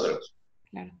en nosotros.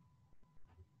 Claro.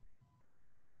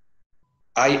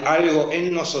 Hay algo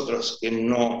en nosotros que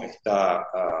no está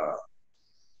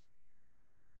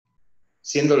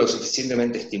siendo lo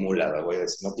suficientemente estimulado, voy a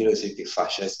decir. No quiero decir que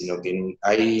falla, sino que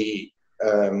hay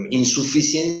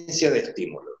insuficiencia de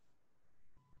estímulo.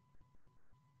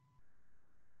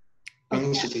 Okay.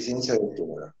 Insuficiencia de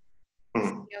estímulo.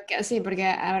 Sí, porque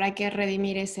habrá que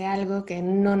redimir ese algo que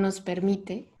no nos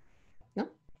permite,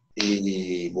 ¿no?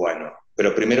 Y bueno,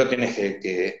 pero primero tienes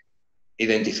que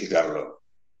identificarlo.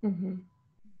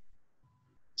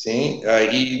 ¿Sí?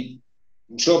 Y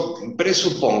yo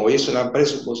presupongo, y es una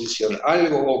presuposición,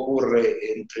 algo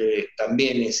ocurre entre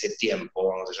también ese tiempo,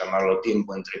 vamos a llamarlo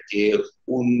tiempo, entre que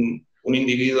un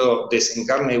individuo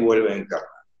desencarna y vuelve a encarnar.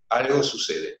 Algo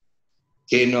sucede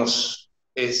que nos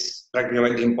es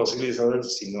prácticamente imposible saber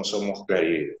si no somos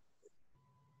clarividentes.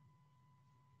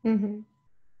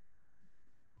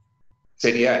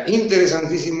 Sería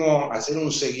interesantísimo hacer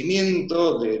un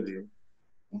seguimiento de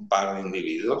un par de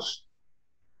individuos.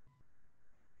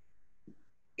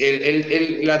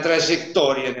 La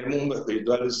trayectoria en el mundo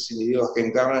espiritual de esos individuos que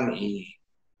encarnan y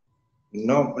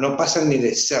no pasan ni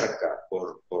de cerca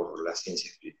por la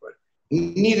ciencia espiritual.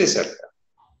 Ni de cerca.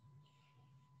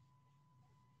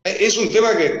 Es un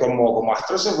tema que como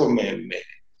astrósofo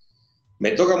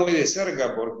me toca muy de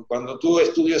cerca, porque cuando tú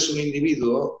estudias un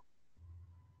individuo,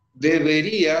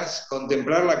 deberías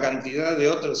contemplar la cantidad de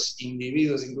otros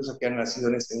individuos, incluso que han nacido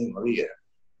en ese mismo día.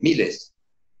 Miles.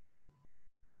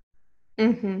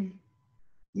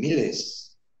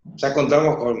 Miles. Ya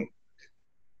contamos con,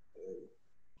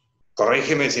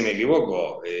 corrígeme si me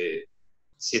equivoco,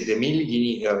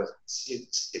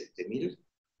 7.000,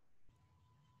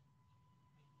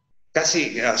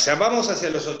 casi, o sea, vamos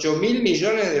hacia los 8.000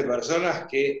 millones de personas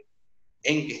que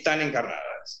están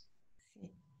encarnadas. Es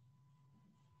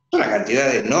una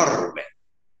cantidad enorme.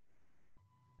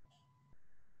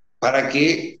 Para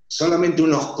que solamente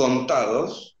unos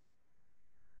contados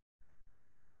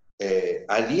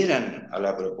adhieran a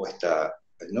la propuesta,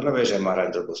 no la voy a llamar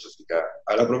antroposófica,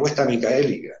 a la propuesta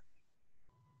micaélica.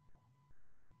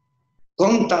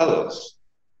 Contados.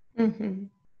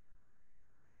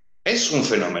 Es un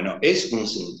fenómeno, es un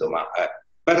síntoma.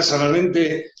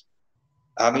 Personalmente,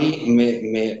 a mí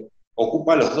me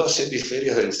ocupa los dos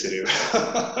hemisferios del cerebro,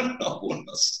 no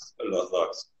uno solo, los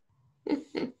dos.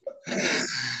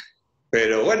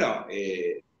 Pero bueno,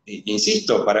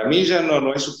 insisto, para mí ya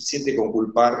no es suficiente con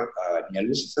culpar ni a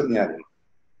Lucifer ni a Ariman.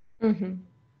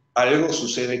 Algo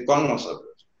sucede con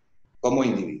nosotros, como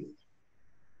individuos.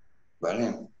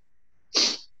 ¿Vale?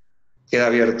 Queda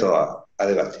abierto a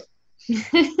debate.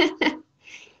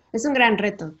 Es un gran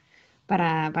reto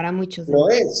para muchos. Lo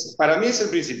es, para mí es el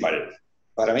principal.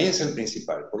 Para mí es el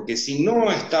principal, porque si no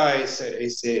está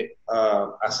ese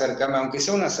acercamiento, aunque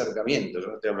sea un acercamiento, yo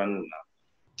no estoy hablando de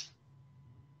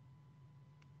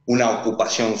una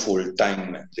ocupación full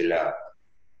time de la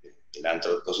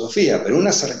antroposofía, pero un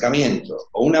acercamiento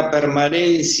o una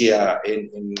permanencia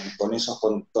con esos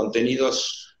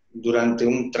contenidos durante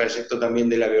un trayecto también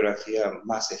de la biografía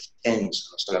más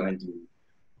extenso, no solamente un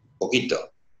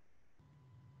poquito,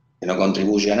 que no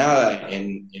contribuye a nada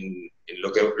en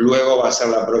lo que luego va a ser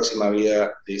la próxima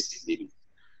vida de ese individuo.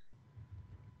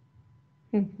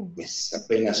 Es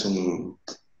apenas no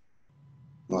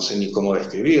sé ni cómo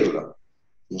describirlo,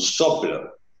 un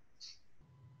soplo,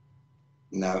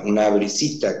 una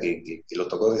brisita que lo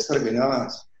tocó de cerca y nada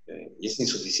más, y es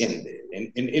insuficiente.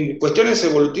 En cuestiones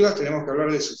evolutivas tenemos que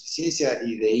hablar de suficiencia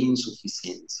y de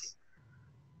insuficiencia.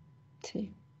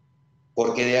 Sí.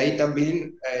 Porque de ahí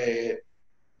también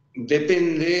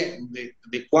depende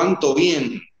de cuánto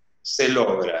bien se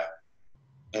logra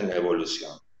en la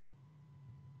evolución.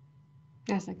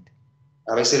 Exacto.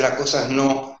 A veces las cosas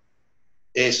no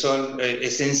son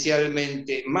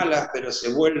esencialmente malas, pero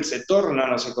se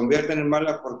tornan o se convierten en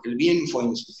malas porque el bien fue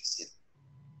insuficiente.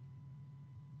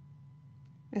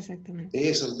 exactamente.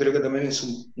 Eso creo que también es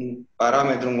un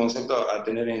parámetro, un concepto a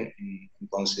tener en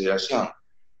consideración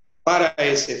para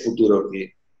ese futuro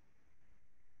que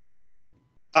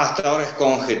hasta ahora es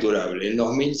conjeturable. En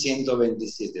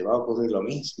 2127 va a ocurrir lo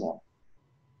mismo.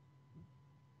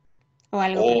 O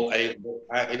algo O parecido.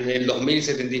 en el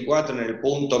 2074, en el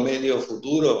punto medio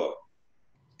futuro,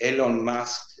 Elon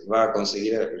Musk va a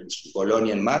conseguir su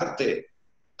colonia en Marte.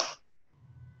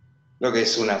 Lo que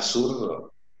es un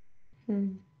absurdo.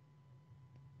 Mm.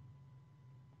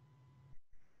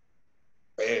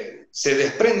 Se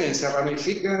desprenden, se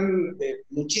ramifican de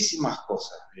muchísimas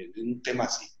cosas de un tema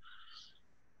así.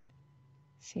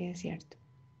 Sí, es cierto.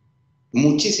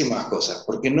 Muchísimas cosas,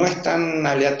 porque no es tan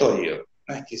aleatorio.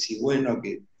 No es que si bueno,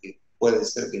 que puede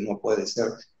ser, que no puede ser.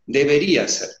 Debería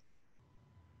ser.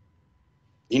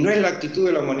 Y no es la actitud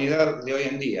de la humanidad de hoy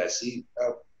en día. Si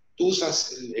tú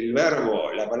usas el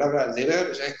verbo, la palabra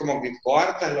deber, ya es como que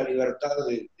coartas la libertad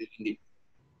del individuo.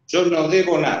 Yo no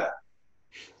debo nada.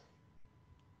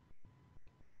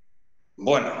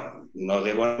 Bueno, no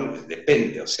debo,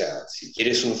 depende. O sea, si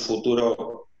quieres un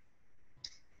futuro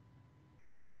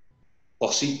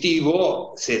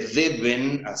positivo, se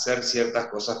deben hacer ciertas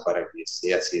cosas para que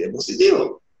sea así de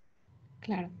positivo.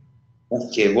 Claro.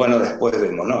 Que bueno, después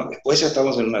vemos, no, después ya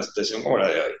estamos en una situación como la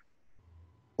de hoy.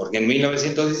 Porque en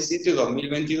 1917 y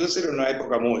 2022 era una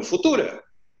época muy futura,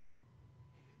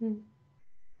 Mm.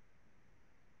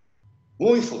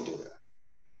 muy futura.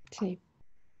 Sí.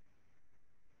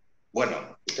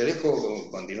 Bueno, te dejo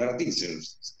continuar a ti,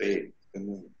 estoy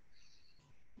muy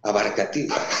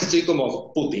abarcativa. Estoy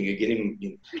como Putin, que quiere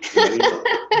invadir todo.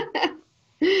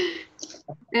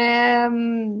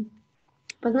 Em,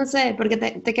 pues no sé, porque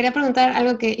te quería preguntar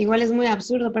algo que igual es muy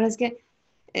absurdo, pero es que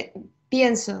eh,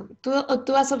 pienso,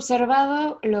 tú has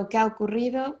observado lo que ha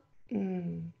ocurrido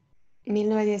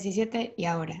 1917 y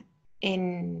ahora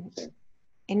en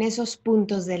esos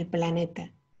puntos del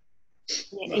planeta.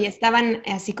 Y Vale. estaban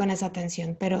así con esa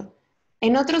tensión, pero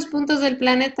en otros puntos del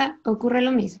planeta ocurre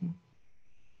lo mismo.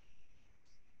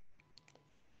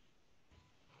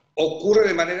 Ocurre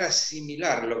de manera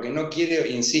similar, lo que no quiere,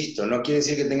 insisto, no quiere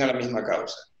decir que tenga la misma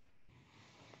causa.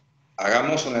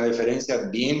 Hagamos una diferencia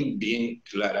bien, bien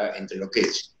clara entre lo que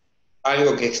es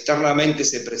algo que externamente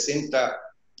se presenta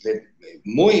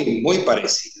muy, muy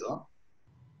parecido,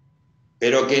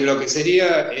 pero que lo que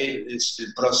sería el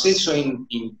proceso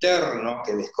interno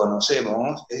que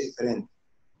desconocemos es diferente.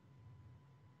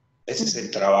 Ese es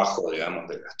el trabajo, digamos,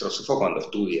 del astrósofo cuando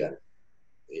estudia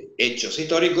hechos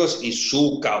históricos y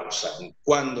su causa,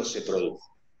 cuándo se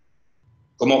produjo,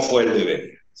 cómo fue el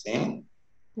devenir, ¿sí?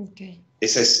 Okay.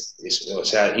 Ese o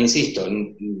sea, insisto,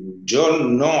 yo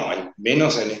no, al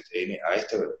menos a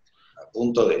este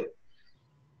punto de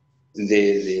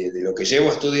lo que llevo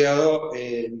estudiado,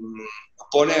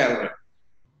 poner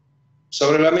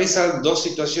sobre la mesa dos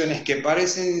situaciones que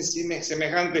parecen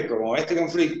semejantes como este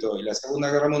conflicto y la Segunda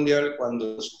Guerra Mundial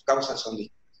cuando sus causas son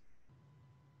distintas.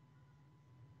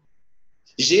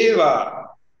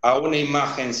 Lleva a una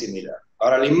imagen similar.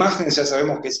 Ahora, la imagen ya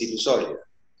sabemos que es ilusoria.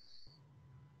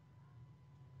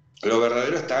 Lo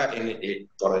verdadero está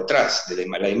por detrás de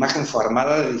la imagen fue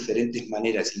armada de diferentes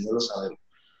maneras y no lo sabemos.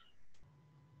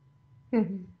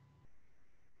 Ujú.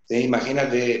 ¿Sí?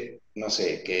 Imagínate, no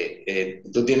sé, que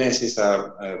tú tienes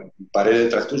esa pared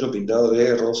detrás tuyo pintado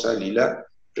de rosa, lila,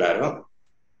 claro.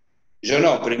 Yo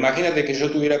no, pero imagínate que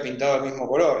yo tuviera pintado el mismo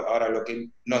color. Ahora, lo que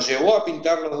nos llevó a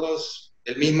pintar los dos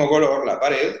el mismo color, la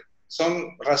pared,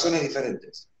 son razones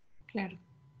diferentes. Claro.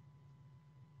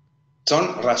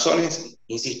 Son razones,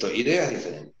 insisto, ideas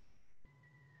diferentes.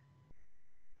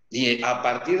 Y a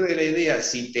partir de la idea,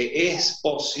 si es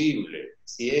posible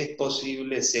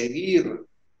seguir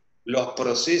los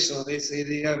procesos de esa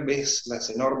idea, ves las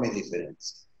enormes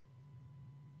diferencias.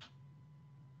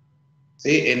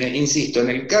 ¿Sí? Insisto, en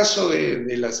el caso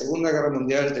de la Segunda Guerra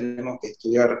Mundial tenemos que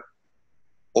estudiar,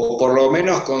 o por lo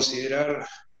menos considerar,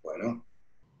 bueno,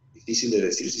 difícil de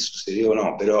decir si sucedió o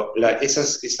no, pero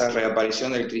esa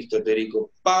reaparición del Cristo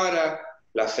etérico para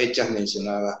las fechas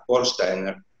mencionadas por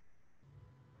Steiner,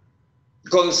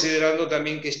 considerando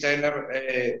también que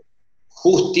Steiner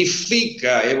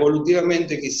justifica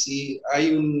evolutivamente que si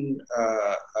hay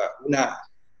una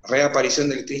reaparición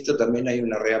del Cristo, también hay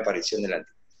una reaparición del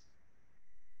Anticristo.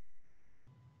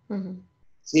 Ujú.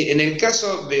 Sí, en el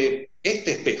caso de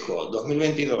este espejo,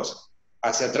 2022,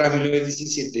 hacia atrás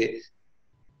 1917,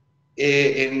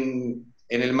 en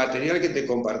el material que te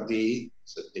compartí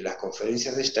de las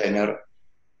conferencias de Steiner,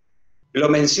 lo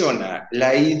menciona,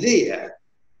 la idea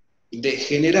de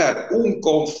generar un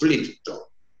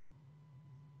conflicto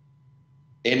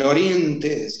en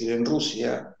Oriente, es decir, en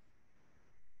Rusia,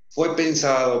 fue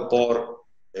pensado por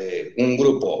un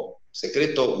grupo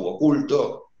secreto u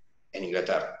oculto en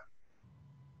Inglaterra,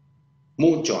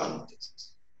 mucho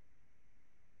antes,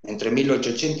 entre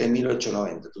 1880 y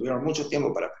 1890. Tuvieron mucho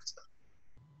tiempo para pensar.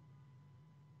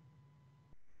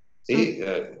 ¿Sí?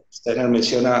 Steiner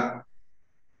menciona,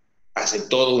 hace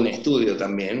todo un estudio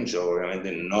también, yo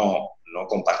obviamente no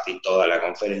compartí toda la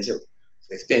conferencia,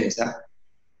 es extensa,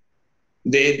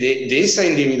 de esa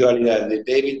individualidad de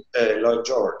David Lloyd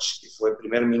George, que fue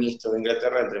primer ministro de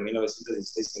Inglaterra entre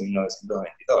 1916 y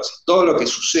 1922. Y todo lo que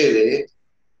sucede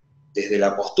desde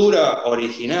la postura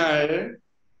original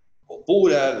o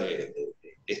pura de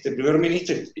este primer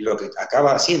ministro y lo que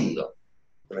acaba haciendo,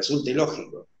 resulta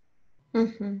ilógico.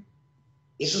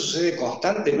 Eso sucede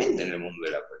constantemente en el mundo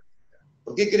de la política.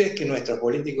 ¿Por qué crees que nuestros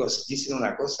políticos dicen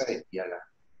una cosa y a la,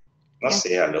 no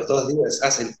sé, a los 2 días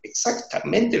hacen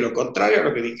exactamente lo contrario a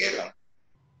lo que dijeron?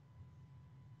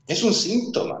 Es un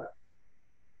síntoma.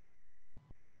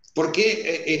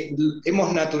 Porque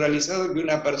hemos naturalizado que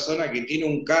una persona que tiene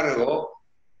un cargo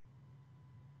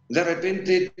de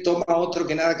repente toma otro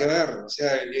que nada que ver? O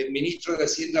sea, el ministro de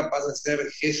Hacienda pasa a ser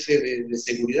jefe de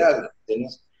seguridad.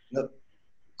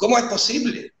 ¿Cómo es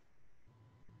posible?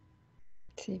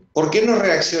 Sí. ¿Por qué no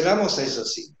reaccionamos a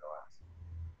esos síntomas?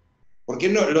 ¿Por qué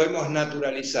no lo hemos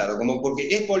naturalizado? Como porque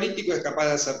es político, es capaz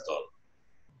de hacer todo.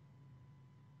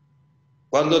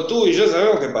 Cuando tú y yo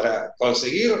sabemos que para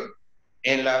conseguir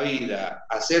en la vida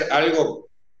hacer algo,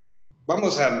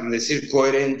 vamos a decir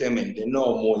coherentemente,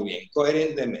 no muy bien,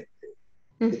 coherentemente,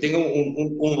 que tenga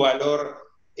un valor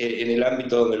en el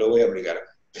ámbito donde lo voy a aplicar,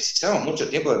 precisamos mucho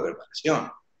tiempo de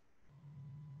preparación.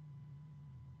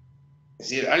 Es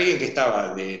decir, alguien que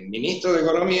estaba de ministro de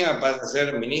Economía pasa a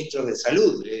ser ministro de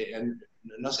Salud,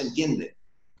 no se entiende.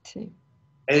 Sí.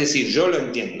 Es decir, yo lo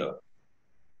entiendo.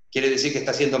 Quiere decir que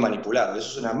está siendo manipulado. Eso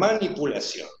es una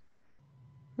manipulación.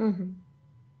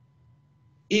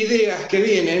 Ideas que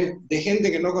vienen de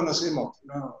gente que no conocemos,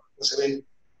 no se ven.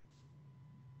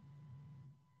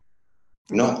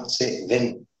 No se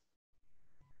ven.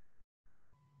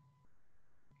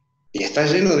 Y está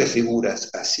lleno de figuras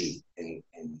así en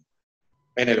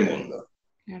el mundo.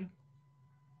 Claro.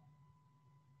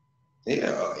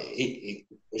 Y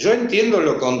yo entiendo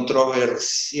lo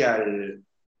controversial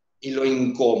y lo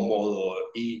incómodo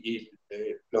y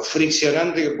lo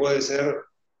friccionante que puede ser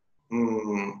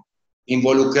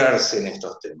involucrarse en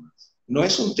estos temas. No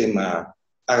es un tema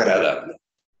agradable.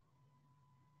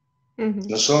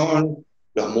 No son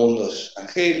los mundos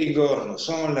angélicos, no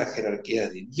son las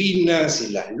jerarquías divinas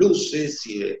y las luces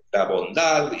y la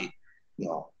bondad,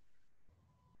 no.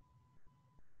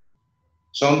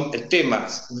 Son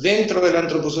temas dentro de la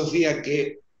antroposofía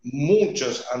que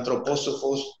muchos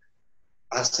antropósofos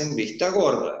hacen vista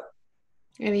gorda.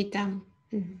 Evitan.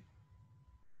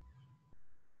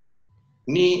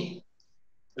 Ni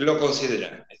lo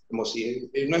consideran. Es como si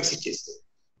no existiese.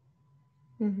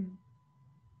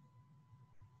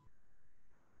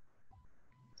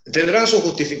 ¿Tendrán sus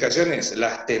justificaciones?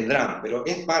 Las tendrán, pero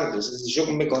es parte. O sea, si yo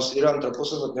me considero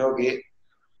antropósofo, tengo que,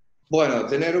 bueno,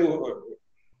 tener,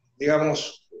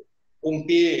 digamos, un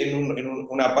pie en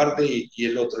una parte y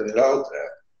el otro en la otra.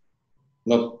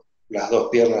 No las 2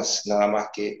 piernas nada más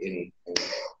que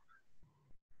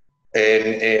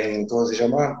 ¿cómo se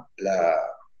llama? La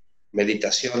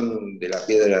meditación de la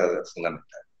piedra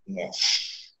fundamental.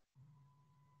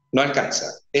 No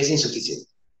alcanza, es insuficiente.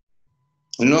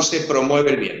 No se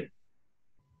promueve el bien.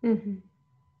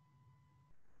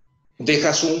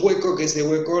 Dejas un hueco, que ese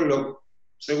hueco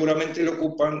seguramente lo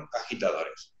ocupan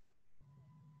agitadores.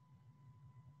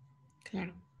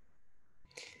 Claro.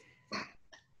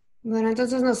 Bueno,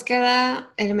 entonces nos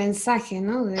queda el mensaje,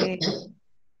 ¿no? De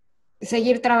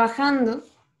seguir trabajando,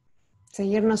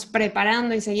 seguirnos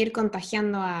preparando y seguir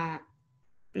contagiando a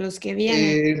los que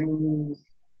vienen.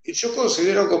 Yo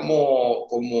considero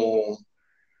como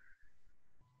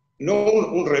no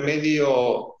un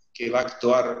remedio que va a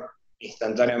actuar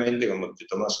instantáneamente, como te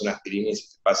tomas una aspirina y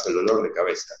se te pasa el dolor de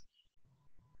cabeza,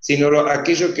 sino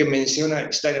aquello que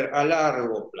menciona Steiner a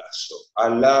largo plazo,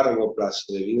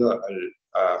 debido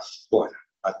a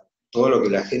todo lo que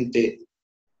la gente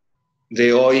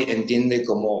de hoy entiende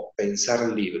como pensar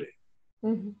libre.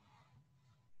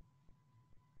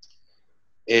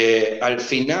 Al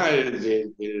final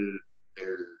del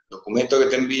documento que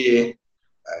te envié,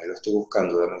 lo estoy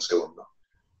buscando, dame un segundo.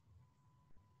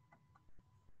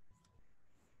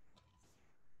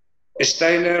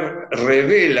 Steiner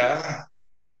revela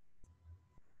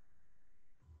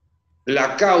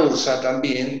la causa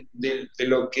también de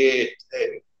lo que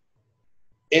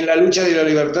en la lucha de la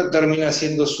libertad termina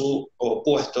siendo su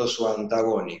opuesto, su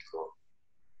antagónico.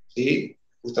 ¿sí?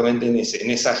 Justamente en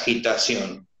esa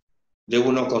agitación de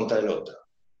uno contra el otro.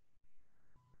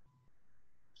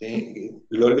 ¿Sí?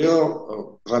 Lo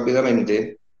leo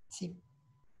rápidamente, Sí.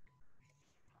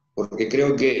 porque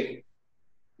creo que,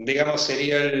 digamos,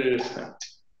 sería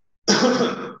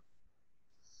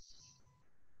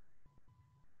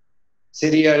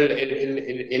sería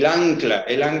el ancla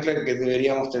que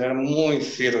deberíamos tener muy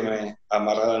firme,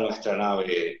 amarrada a nuestra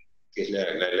nave, que es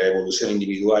la evolución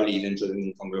individual y dentro de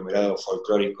un conglomerado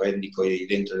folclórico, étnico, y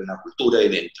dentro de una cultura y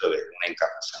dentro de una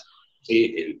encarnación.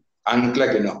 ¿Sí? El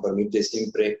ancla que nos permite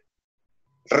siempre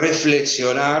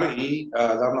reflexionar y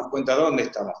darnos cuenta de dónde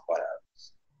estamos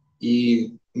parados.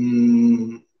 Y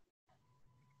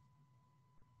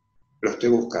lo estoy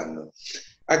buscando.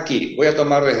 Aquí, voy a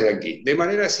tomar desde aquí. De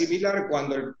manera similar,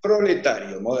 cuando el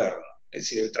proletario moderno, es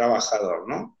decir, el trabajador,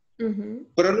 ¿no?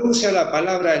 Pronuncia la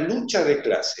palabra lucha de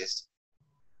clases,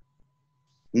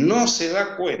 no se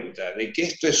da cuenta de que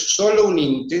esto es solo un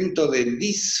intento de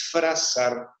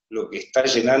disfrazar lo que está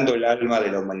llenando el alma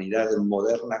de la humanidad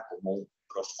moderna como un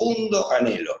profundo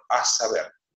anhelo, a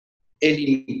saber, el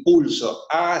impulso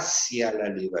hacia la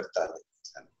libertad de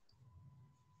pensamiento.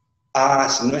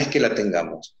 No es que la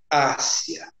tengamos,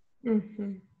 hacia.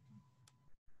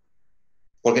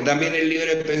 Porque también el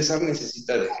libre pensar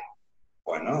necesita de,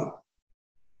 bueno,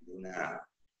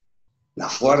 una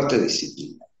fuerte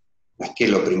disciplina. No es que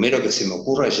lo primero que se me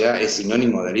ocurra ya es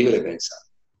sinónimo de libre pensar.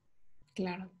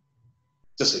 Claro.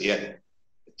 Esto sería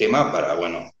tema para,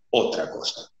 bueno, otra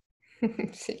cosa.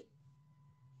 Sí.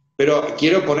 Pero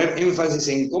quiero poner énfasis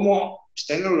en cómo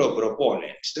Steiner lo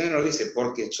propone. Steiner no dice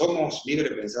porque somos libre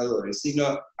pensadores,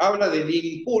 sino habla del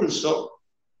impulso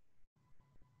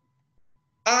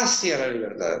hacia la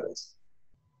libertad de pensar.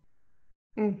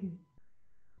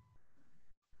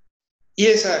 Y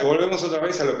volvemos otra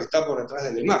vez a lo que está por detrás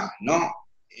de la imagen, ¿no?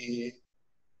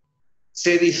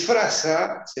 Se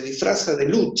disfraza de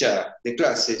lucha de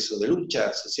clases, o de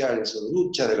luchas sociales, o de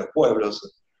lucha de los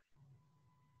pueblos.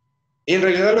 Y en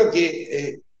realidad lo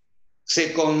que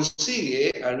se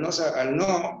consigue, al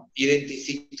no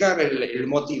identificar el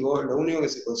motivo, lo único que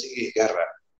se consigue es guerra,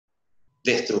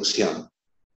 destrucción.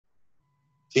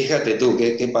 Fíjate tú,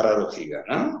 qué paradójica,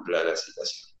 ¿no? La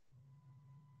situación.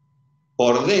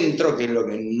 Por dentro, que es lo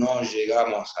que no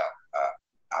llegamos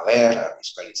a ver, a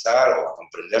visualizar o a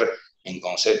comprender en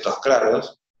conceptos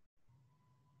claros,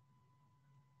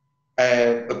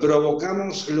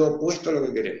 provocamos lo opuesto a lo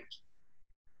que queremos.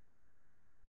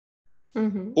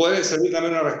 Puede servir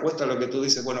también una respuesta a lo que tú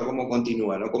dices, bueno, ¿cómo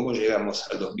continúa? ¿No? ¿Cómo llegamos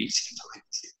al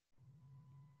 2127?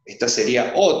 Esta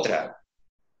sería otra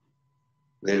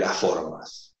de las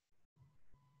formas.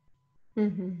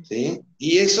 ¿Sí?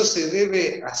 Y eso se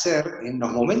debe hacer en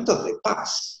los momentos de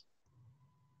paz.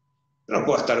 Yo no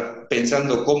puedo estar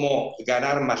pensando cómo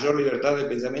ganar mayor libertad de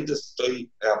pensamiento si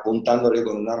estoy apuntándole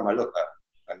con un arma loca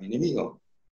a mi enemigo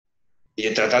y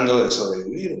tratando de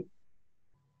sobrevivir.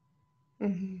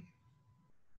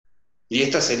 Y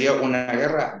esta sería una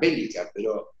guerra bélica,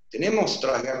 pero tenemos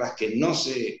otras guerras que no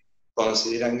se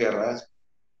consideran guerras,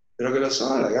 pero que lo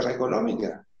son, la guerra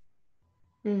económica.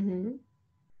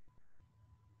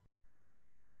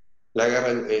 La guerra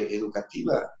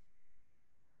educativa,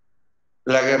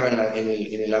 la guerra en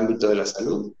el ámbito de la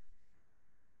salud,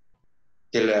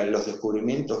 que los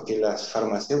descubrimientos, que las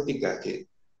farmacéuticas, que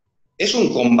es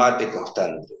un combate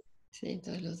constante. Sí,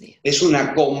 todos los días. Es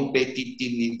una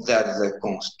competitividad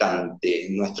constante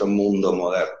en nuestro mundo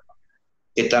moderno,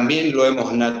 que también lo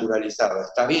hemos naturalizado.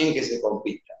 Está bien que se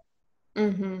compita.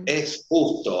 Es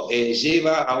justo,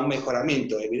 lleva a un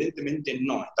mejoramiento. Evidentemente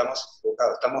no, estamos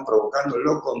equivocados, estamos provocando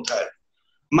lo contrario.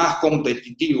 Más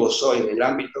competitivo soy en el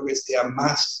ámbito que sea,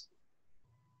 más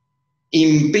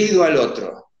impido al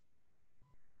otro.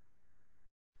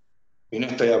 Y no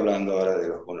estoy hablando ahora de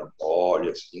los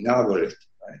monopolios ni nada por el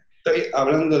estilo. Estoy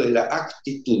hablando de la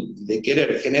actitud de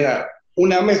querer generar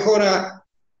una mejora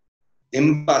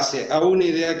en base a una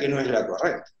idea que no es la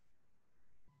correcta.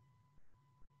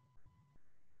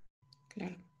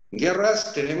 Claro.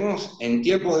 Guerras tenemos en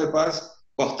tiempos de paz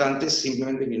constantes,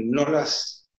 simplemente que no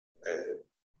las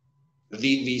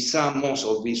divisamos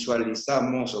o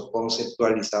visualizamos o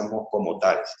conceptualizamos como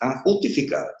tales. Están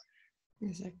justificadas.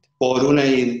 Exacto. Por una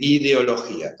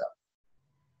ideología también.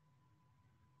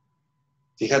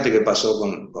 Fíjate qué pasó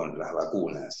con las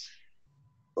vacunas.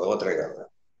 Fue otra guerra.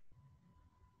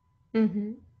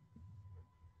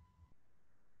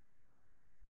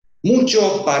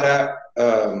 Mucho para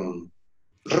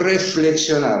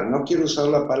reflexionar. No quiero usar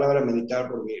la palabra meditar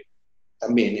porque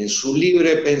también en su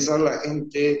libre pensar la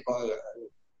gente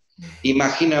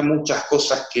imagina muchas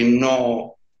cosas que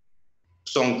no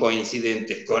son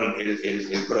coincidentes con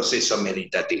el proceso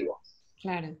meditativo.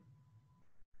 Claro.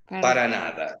 Para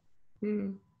nada.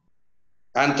 Mm.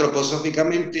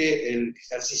 Antroposóficamente, el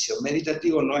ejercicio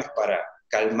meditativo no es para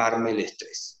calmarme el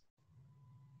estrés,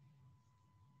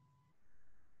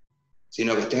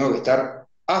 sino que tengo que estar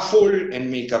a full en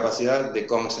mi capacidad de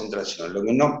concentración, lo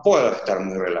que no puedo estar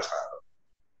muy relajado.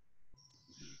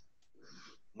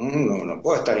 No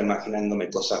puedo estar imaginándome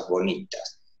cosas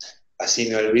bonitas. Así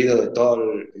me olvido de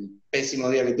todo el pésimo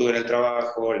día que tuve en el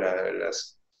trabajo, la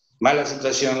mala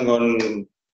situación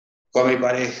con mi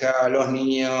pareja, los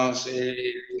niños,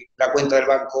 la cuenta del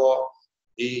banco,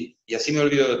 y así me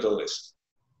olvido de todo eso.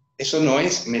 Eso no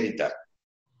es meditar.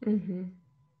 Uh-huh.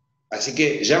 Así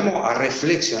que llamo a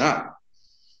reflexionar.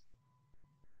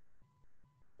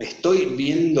 ¿Estoy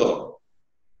viendo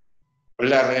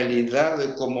la realidad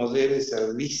de cómo debe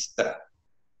ser vista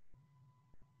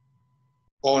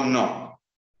o no?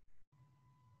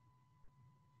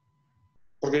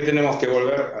 Porque tenemos que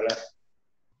volver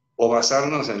o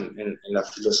basarnos en la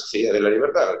filosofía de la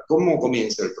libertad. ¿Cómo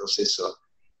comienza el proceso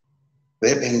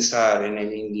de pensar en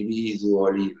el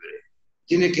individuo libre?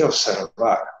 Tiene que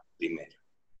observar primero.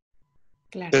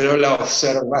 Claro. Pero la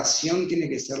observación tiene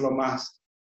que ser lo más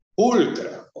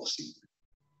pulcra posible.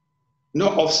 No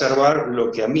observar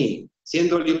lo que a mí,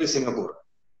 siendo libre, se me ocurre.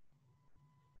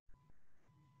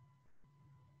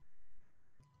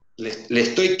 Le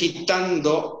estoy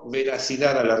quitando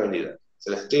veracidad a la realidad.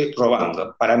 Se la estoy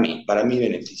robando para mí, para mi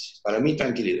beneficio, para mi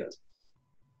tranquilidad,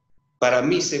 para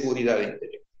mi seguridad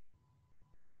interior.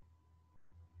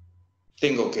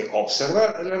 Tengo que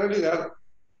observar la realidad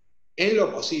en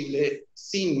lo posible,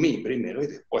 sin mí primero, y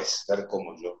después ver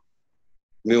cómo yo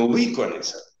me ubico en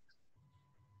esa.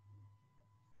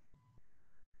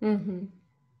 Uh-huh.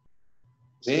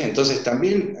 ¿Sí? Entonces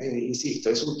también, insisto,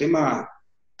 es un tema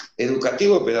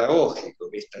educativo pedagógico,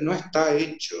 ¿viste? No está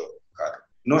hecho, Carlos,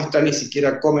 no está ni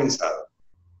siquiera comenzado,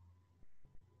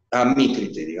 a mi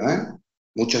criterio, ¿eh?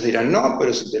 Muchos dirán, no,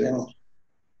 pero si tenemos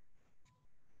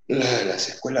las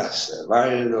escuelas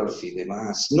Waldorf y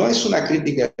demás, no es una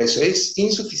crítica a eso, es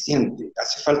insuficiente,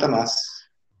 hace falta más.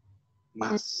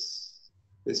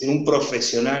 Es decir, un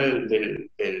profesional del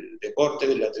deporte,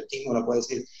 del atletismo, no puede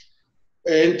decir,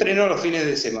 entreno los fines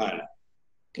de semana.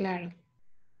 Claro.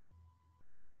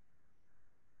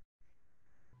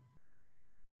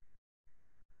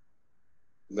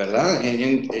 ¿Verdad?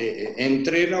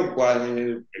 Entreno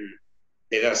el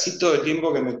pedacito de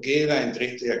tiempo que me queda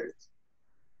entre esto y aquello.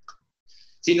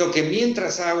 Sino que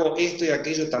mientras hago esto y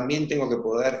aquello, también tengo que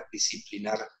poder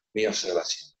disciplinar mi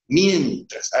observación.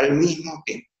 Mientras, al mismo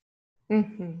tiempo.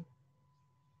 Uh-huh.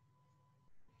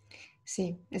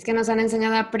 Sí, es que nos han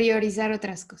enseñado a priorizar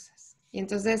otras cosas. Y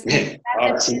entonces... Bien,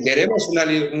 ahora, si queremos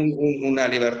una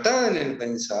libertad en el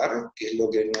pensar, que es lo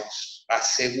que nos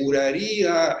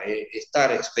aseguraría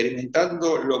estar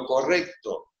experimentando lo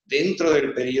correcto dentro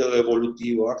del periodo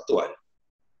evolutivo actual,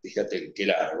 fíjate qué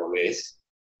largo que es,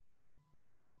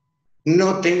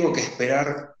 no tengo que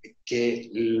esperar que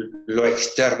lo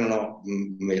externo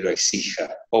me lo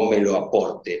exija, o me lo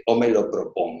aporte, o me lo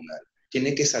proponga.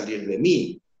 Tiene que salir de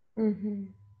mí.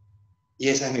 Uh-huh. Y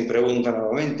esa es mi pregunta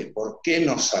nuevamente, ¿por qué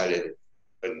no sale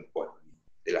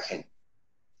de la gente?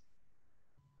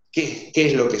 ¿Qué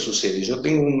es lo que sucede? Yo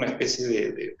tengo una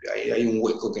especie ahí hay un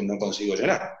hueco que no consigo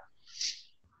llenar.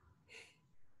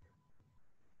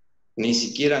 Ni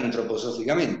siquiera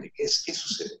antroposóficamente. ¿Qué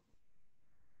sucede?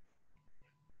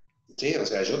 ¿Sí? O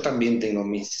sea, yo también tengo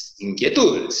mis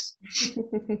inquietudes.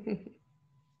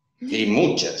 Y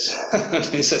muchas.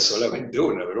 Esa es solamente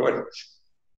una, pero bueno.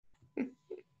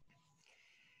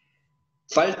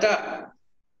 Falta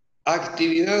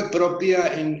actividad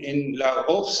propia en la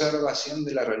observación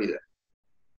de la realidad.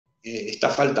 Está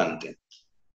faltante.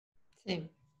 Sí.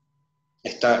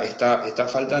 Está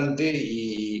faltante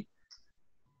y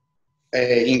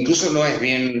incluso no es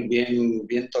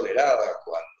bien tolerada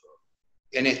cuando,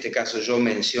 en este caso, yo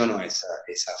menciono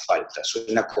esa falta.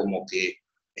 Suena como que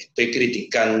estoy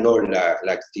criticando la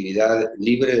actividad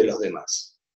libre de los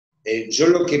demás. Yo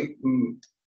lo que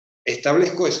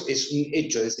establezco es un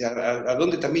hecho, es decir, ¿a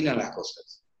dónde terminan las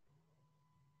cosas?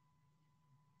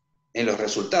 En los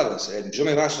resultados. Yo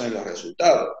me baso en los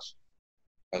resultados.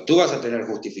 Tú vas a tener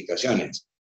justificaciones.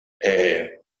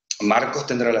 Marcos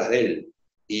tendrá las de él.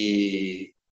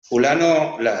 Y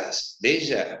fulano las de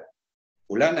ella.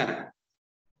 Fulana.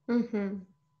 Uh-huh.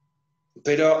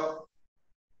 Pero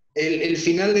el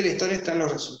final de la historia está en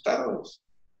los resultados.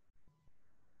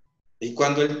 Y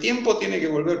cuando el tiempo tiene que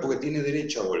volver, porque tiene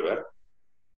derecho a volver,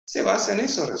 se basa en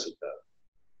esos resultados.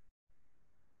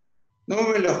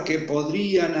 No en los que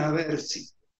podrían haber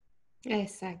sido.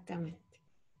 Exactamente.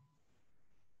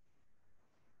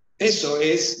 Eso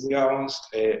es, digamos,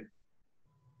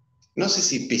 no sé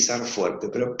si pisar fuerte,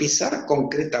 pero pisar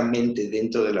concretamente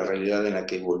dentro de la realidad en la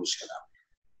que evolucionamos.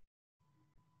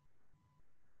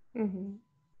 Ujú.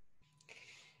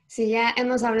 Sí, ya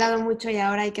hemos hablado mucho y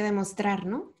ahora hay que demostrar,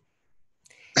 ¿no?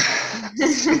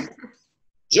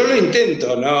 Yo lo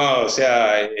intento, ¿no? O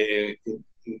sea,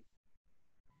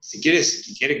 si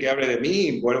quiere que hable de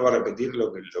mí, vuelvo a repetir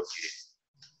lo que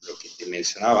te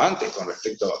mencionaba antes con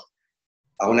respecto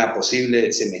a una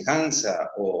posible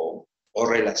semejanza o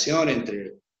relación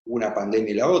entre una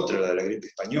pandemia y la otra, la de la gripe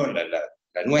española,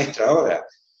 la nuestra ahora.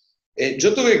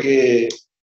 Yo tuve que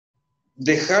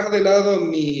dejar de lado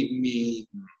mi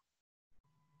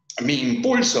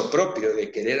impulso propio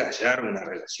de querer hallar una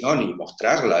relación y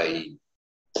mostrarla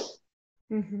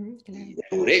Ujú, claro. y de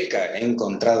eureka, he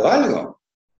encontrado algo.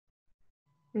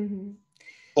 Ujú.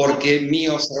 Porque mi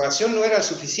observación no era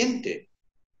suficiente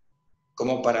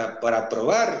como para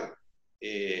probar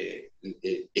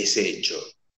ese hecho.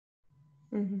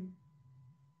 Ujú,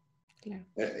 claro.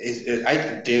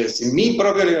 Mi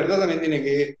propia libertad también tiene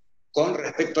que, con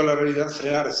respecto a la realidad,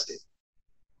 frenarse.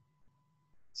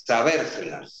 Saber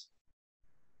frenarse.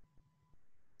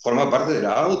 Forma parte de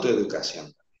la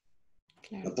autoeducación.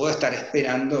 Claro. No puedo estar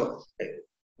esperando,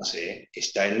 no sé, que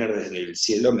Steiner desde el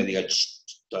cielo me diga,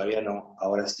 todavía no,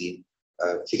 ahora sí.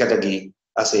 Fíjate aquí,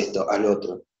 hace esto, al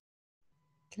otro.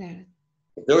 Claro.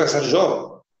 Lo tengo que hacer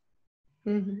yo.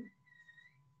 Ujú.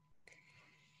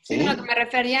 Sí, no, lo que ¿Sí? me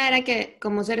refería era que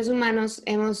como seres humanos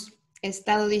hemos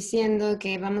estado diciendo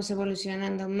que vamos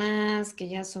evolucionando más, que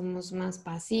ya somos más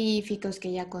pacíficos,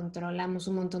 que ya controlamos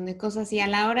un montón de cosas y a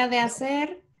la hora de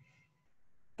hacer,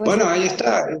 pues Bueno, ahí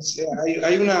está.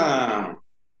 Hay una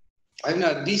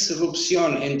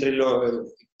disrupción entre lo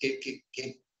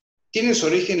que tiene su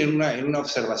origen en una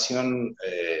observación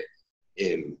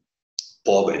eh,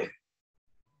 pobre,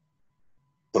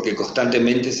 porque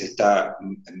constantemente se está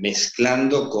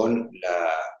mezclando con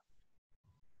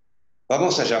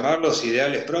vamos a llamarlos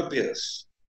ideales propios,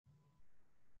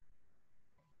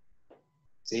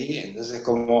 ¿sí? Entonces,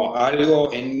 como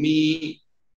algo en mí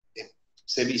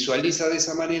se visualiza de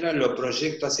esa manera, lo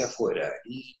proyecto hacia afuera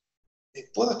y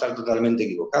puedo estar totalmente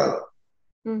equivocado.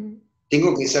 ujú,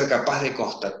 Tengo que ser capaz de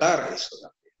constatar eso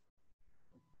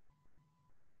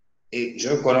también.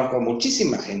 Yo conozco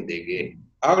muchísima gente que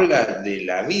habla de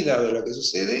la vida, de lo que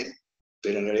sucede,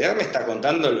 pero en realidad me está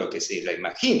contando lo que se la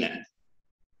imagina.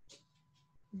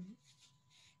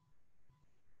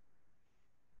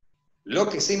 Lo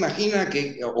que se imagina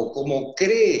o como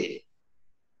cree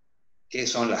que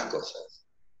son las cosas.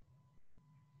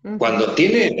 ujú. Cuando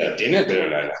tiene, pero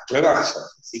las pruebas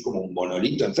así como un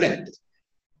monolito enfrente.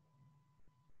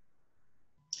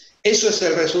 Eso es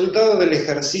el resultado del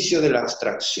ejercicio de la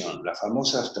abstracción, la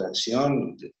famosa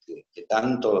abstracción que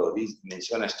tanto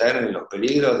menciona Stern en los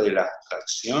peligros de la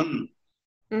abstracción,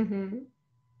 Ujú,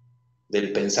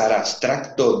 del pensar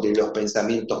abstracto, de los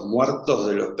pensamientos muertos,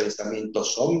 de los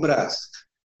pensamientos sombras.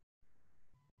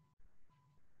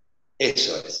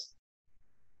 Eso es.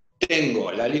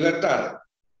 Tengo la libertad,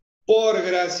 por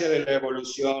gracia de la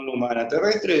evolución humana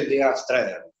terrestre, de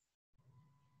abstraer.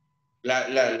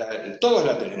 Todos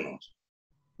la tenemos.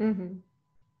 ujú.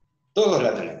 Todos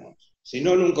la tenemos. Si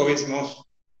no, nunca hubiésemos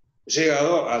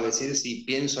llegado a decir si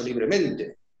pienso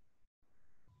libremente.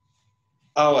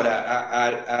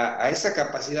 Ahora, a esa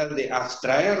capacidad de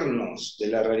abstraernos de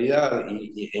la realidad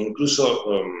e incluso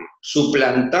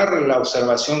suplantar la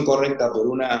observación correcta por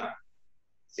una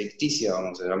ficticia,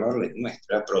 vamos a llamarle,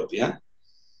 nuestra propia,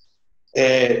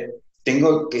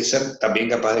 tengo que ser también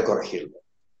capaz de corregirlo.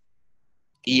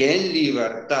 Y en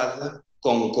libertad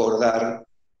concordar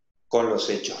con los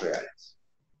hechos reales.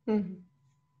 Ujú.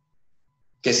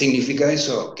 ¿Qué significa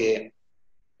eso? Que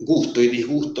gusto y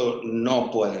disgusto no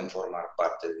pueden formar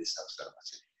parte de esa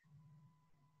observación.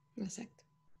 Exacto.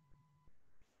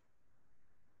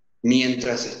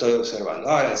 Mientras estoy observando.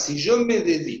 Ahora, si yo me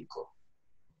dedico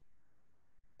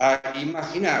a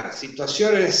imaginar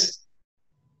situaciones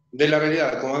de la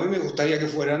realidad como a mí me gustaría que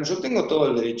fueran, yo tengo todo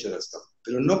el derecho de hacerlo,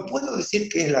 pero no puedo decir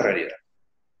que es la realidad.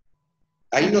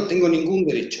 Ahí no tengo ningún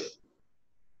derecho.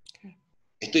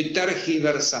 Estoy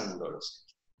tergiversándolos.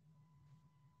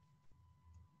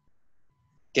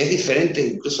 Que es diferente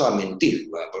incluso a mentir.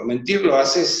 Bueno, por mentir lo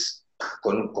haces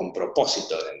con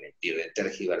propósito de mentir, de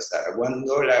tergiversar.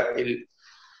 Cuando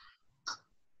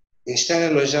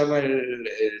Steiner lo llama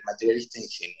el materialista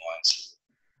ingenuo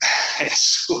es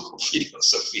su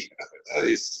filosofía, ¿verdad?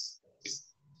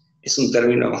 Es un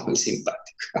término muy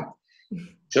simpático.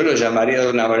 Yo lo llamaría de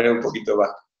una manera un poquito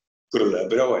más cruda,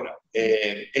 pero bueno,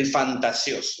 el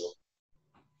fantasioso.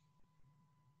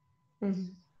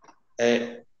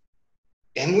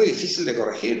 Es muy difícil de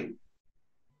corregir,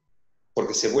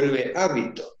 porque se vuelve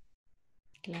hábito.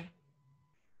 Claro.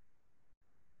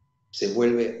 Se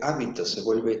vuelve hábito, se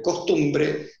vuelve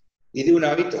costumbre, y de un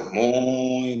hábito es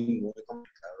muy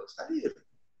complicado salir.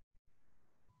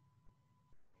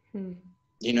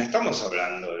 Y no estamos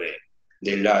hablando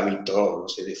del hábito, no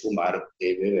sé, de fumar,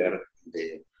 de beber,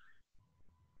 de,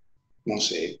 no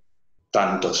sé,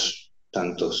 tantos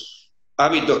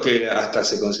hábitos que hasta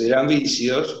se consideran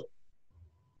vicios.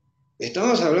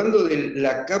 Estamos hablando de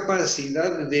la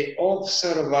capacidad de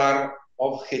observar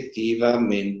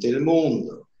objetivamente el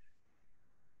mundo.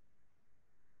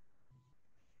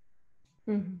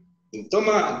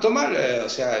 Toma, o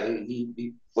sea,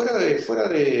 y fuera de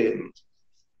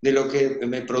lo que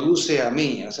me produce a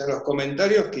mí, o sea, los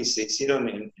comentarios que se hicieron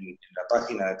en la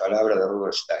página de palabra de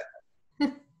Rudolf Steiner.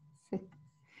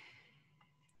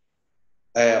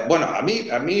 Bueno, a mí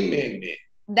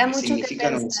Da me mucho que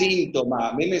significan un pensar. síntoma,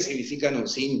 a mí me significan un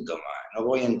síntoma, no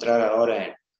voy a entrar ahora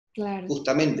en, Claro.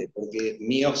 justamente porque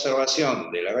mi observación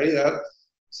de la realidad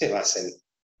se basa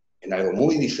en algo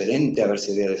muy diferente a ver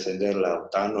si voy a defender la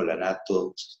OTAN o la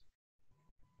NATO.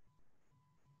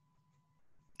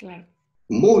 Claro.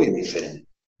 Muy diferente.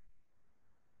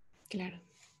 Claro.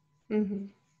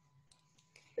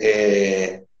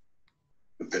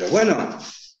 Pero bueno,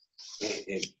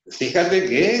 fíjate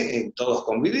que todos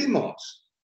convivimos.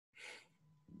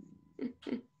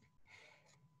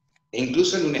 E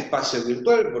incluso en un espacio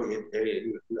virtual, porque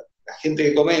la gente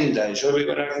que comenta, yo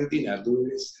vivo en Argentina, tú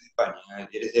vives en España,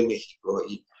 eres de México,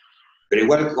 pero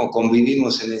igual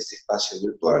convivimos en ese espacio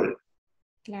virtual.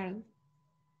 Claro.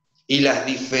 Y las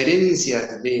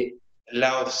diferencias de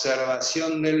la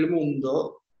observación del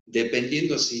mundo,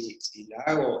 dependiendo si la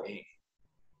hago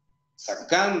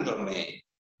sacándome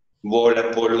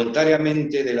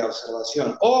voluntariamente de la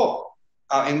observación o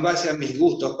en base a mis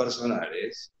gustos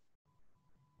personales,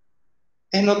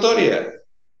 es notoria.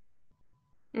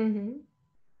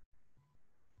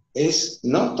 Es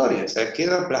notoria, o sea,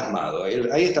 queda plasmado.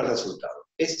 Ahí está el resultado.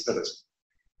 Ese es el resultado.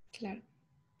 Claro.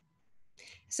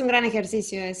 Es un gran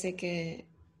ejercicio ese que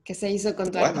se hizo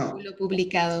con tu artículo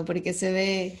publicado, porque se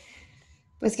ve,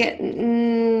 pues que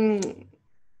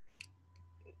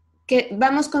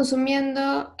vamos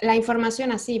consumiendo la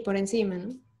información así, por encima,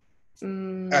 ¿no?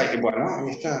 Bueno,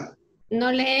 ahí está.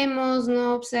 No leemos,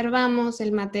 no observamos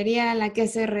el material, a qué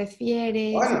se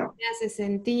refiere, Bueno, si hace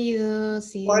sentido.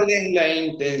 Si... ¿Cuál es la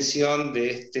intención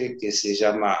de este que se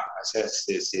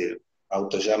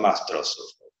autollama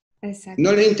Astrósofo? Exacto.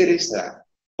 No le interesa,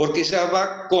 porque ya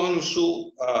va con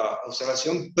su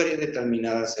observación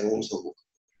predeterminada según su gusto.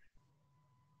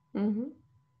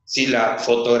 Si la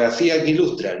fotografía que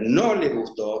ilustra no le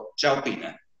gustó, ya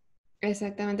opina.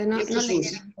 Exactamente. Y esto es un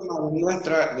síntoma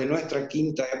de nuestra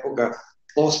quinta época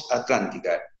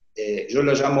post-atlántica. Yo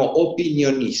lo llamo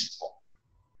opinionismo.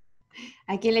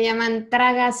 Aquí le llaman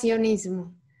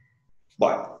tragacionismo.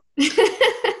 Bueno.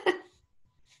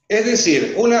 Es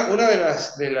decir, una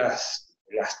de las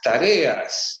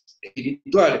tareas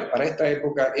espirituales para esta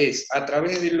época es, a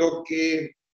través de lo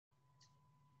que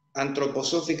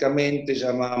antroposóficamente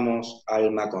llamamos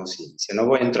alma-conciencia, no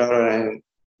voy a entrar ahora en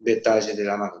detalles del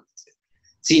alma-conciencia,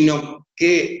 sino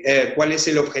que cuál es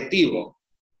el objetivo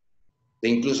de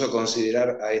incluso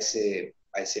considerar a ese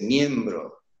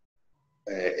miembro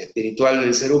espiritual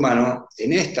del ser humano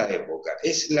en esta época.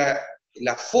 Es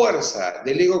la fuerza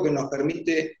del ego que nos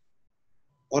permite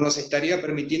o nos estaría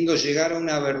permitiendo llegar a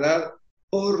una verdad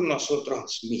por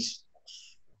nosotros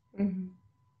mismos.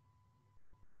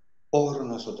 Por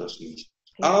nosotros mismos.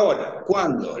 Ahora,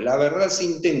 cuando la verdad se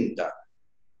intenta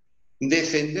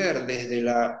defender desde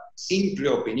la simple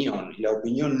opinión, y la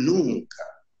opinión nunca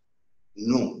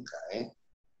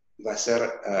va a ser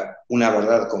una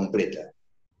verdad completa,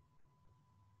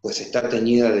 pues está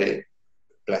teñida de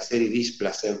placer y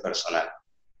displacer personal.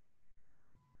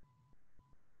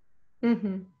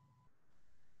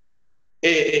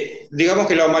 Digamos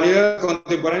que la humanidad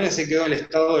contemporánea se quedó en el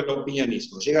estado del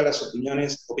opinionismo. Llega a las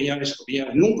opiniones,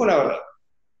 nunca la verdad.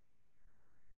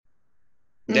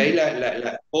 De ahí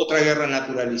la otra guerra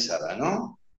naturalizada,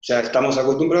 ¿no? Ya estamos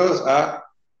acostumbrados a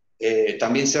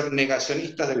también ser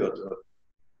negacionistas del otro.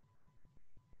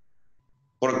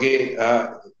 Porque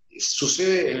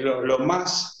sucede lo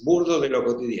más burdo de lo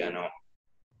cotidiano.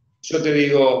 Yo te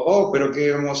digo, oh, pero qué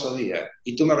hermoso día.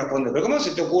 Y tú me respondes, pero ¿cómo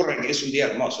se te ocurre que es un día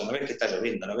hermoso? ¿No ves que está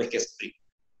lloviendo? ¿No ves que es frío?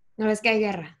 ¿No ves que hay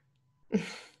guerra?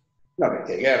 No ves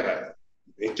que hay guerra.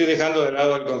 Estoy dejando de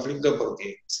lado el conflicto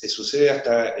porque se sucede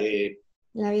hasta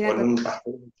con un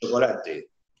pastel de chocolate.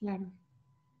 Claro.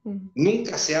 Mm.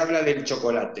 Nunca se habla del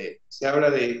chocolate, se habla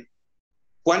de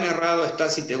cuán errado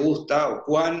estás si te gusta o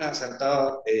cuán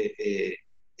acertado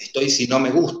estoy si no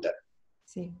me gusta.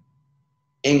 Sí.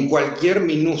 En cualquier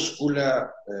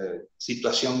minúscula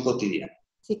situación cotidiana.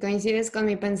 Si coincides con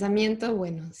mi pensamiento,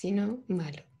 bueno, si no,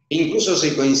 malo. Incluso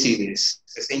si coincides,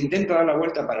 se intenta dar la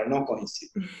vuelta para no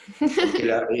coincidir.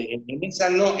 Porque en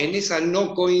esa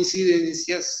no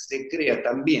coincidencia se crea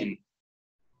también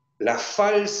la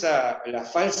falsa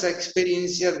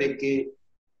experiencia de que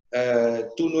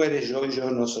tú no eres yo y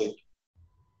yo no soy tú.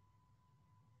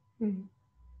 Mm.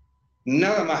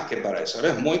 Nada más que para eso,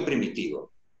 ahora es muy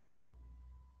primitivo.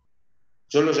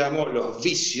 Yo lo llamo los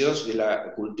vicios de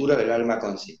la cultura del alma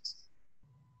consciente.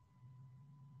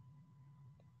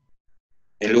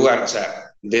 En lugar, o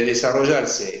sea, de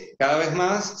desarrollarse cada vez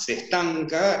más, se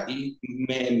estanca y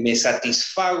me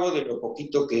satisfago de lo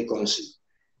poquito que consigo.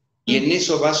 Y en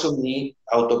eso baso mi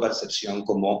autopercepción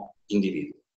como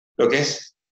individuo, lo que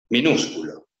es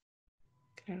minúsculo.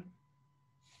 Claro.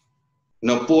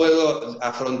 No puedo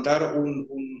afrontar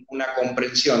una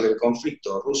comprensión del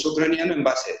conflicto ruso-ucraniano en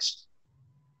base a eso.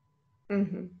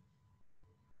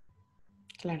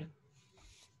 Claro.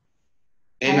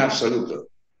 En absoluto.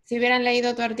 Si hubieran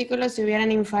leído tu artículo, se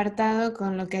hubieran infartado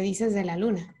con lo que dices de la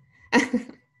luna.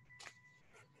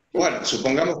 Bueno,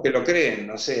 supongamos que lo creen,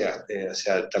 no sé, o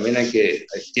sea, también hay que,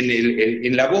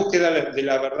 en la búsqueda de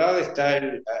la verdad está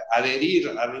el adherir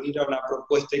a una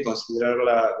propuesta y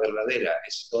considerarla verdadera,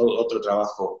 es todo otro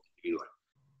trabajo individual.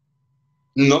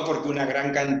 No porque una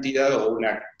gran cantidad o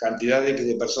una cantidad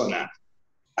de personas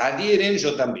adhieren,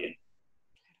 yo también.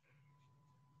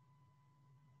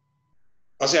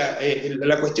 O sea,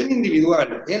 la cuestión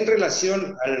individual en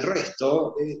relación al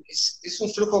resto es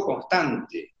un flujo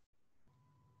constante.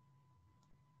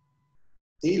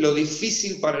 ¿Sí? Lo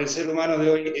difícil para el ser humano de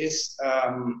hoy es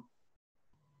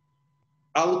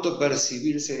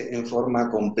autopercibirse en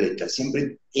forma completa.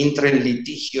 Siempre entra en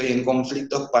litigio y en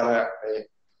conflictos para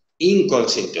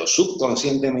inconsciente o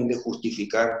subconscientemente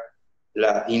justificar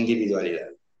la individualidad.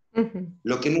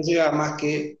 Lo que nos lleva a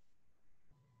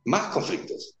más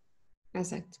conflictos.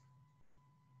 Exacto.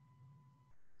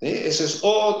 Ese es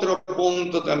otro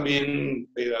punto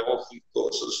también pedagógico,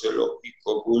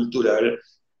 sociológico, cultural,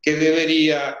 que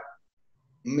debería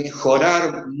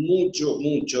mejorar mucho,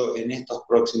 mucho en estos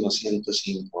próximos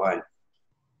 105 años.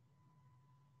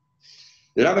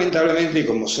 Lamentablemente, y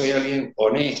como soy alguien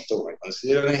honesto, me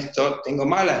considero honesto, tengo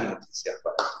malas noticias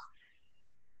para ti.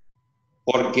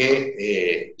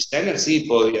 Porque Steiner sí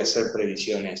podía hacer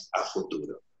previsiones a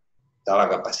futuro. Estaba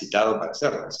capacitado para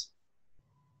hacerlas,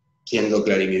 siendo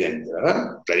clarividente,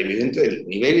 ¿verdad? Clarividente del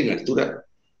nivel y lectura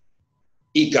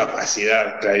y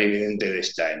capacidad clarividente de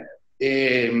Steiner.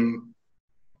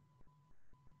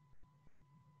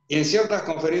 Y en ciertas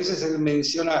conferencias él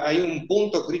menciona, hay un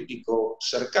punto crítico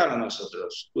cercano a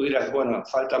nosotros. Tú dirás, bueno,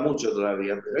 falta mucho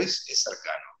todavía, pero es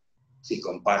cercano, si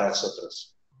comparas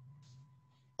otros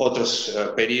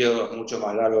periodos mucho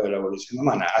más largos de la evolución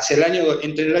humana.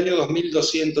 Entre el año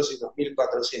 2200 y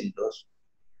 2400,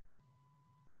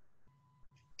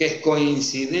 que es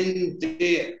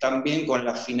coincidente también con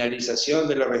la finalización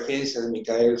de la regencia de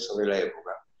Micael sobre la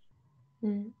época.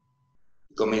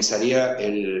 Comenzaría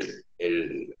el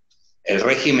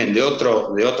régimen de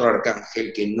otro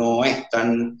arcángel que no es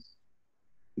tan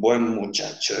buen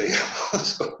muchacho,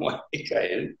 digamos, como es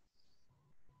Micael,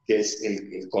 que es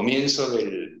el comienzo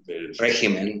del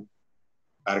régimen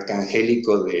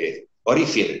arcangélico de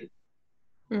Orifiel.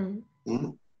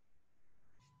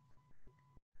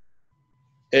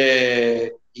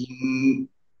 Y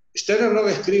Steiner no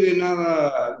describe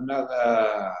nada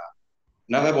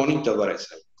bonito para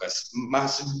esa época.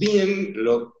 Más bien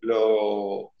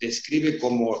lo describe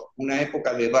como una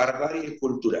época de barbarie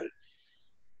cultural.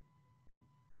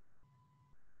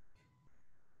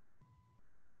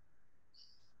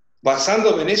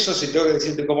 Basándome en eso, si tengo que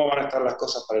decirte cómo van a estar las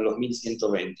cosas para los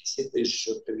 1127,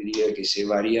 yo te diría que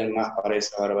llevarían más para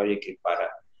esa barbarie que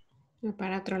para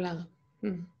otro lado.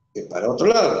 Que para otro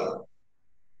lado.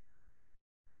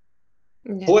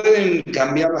 Ya. ¿Pueden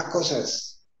cambiar las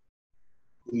cosas?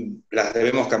 Las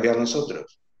debemos cambiar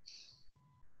nosotros.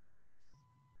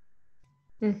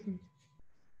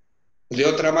 De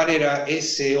otra manera,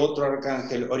 ese otro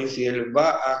arcángel Orifiel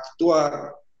va a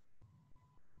actuar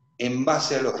en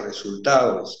base a los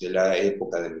resultados de la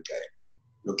época de Micael,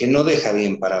 lo que no deja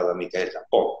bien parado a Micael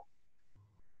tampoco.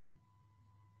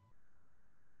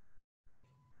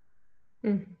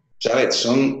 Ya ves,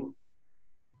 son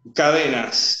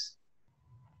cadenas.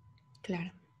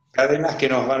 Claro. Cadenas que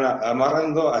nos van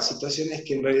amarrando a situaciones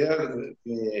que en realidad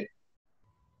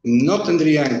no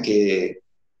tendrían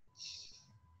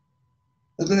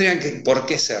por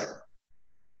qué ser,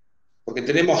 porque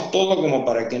tenemos todo como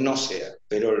para que no sea,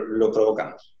 pero lo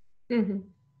provocamos.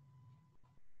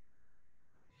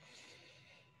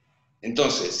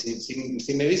 Entonces,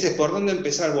 si me dices por dónde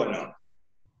empezar, bueno,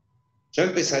 yo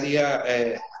empezaría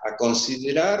a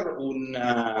considerar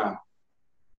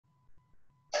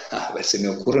a ver, se me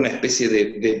ocurre una especie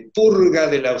de purga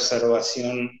de la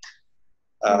observación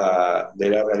de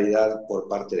la realidad por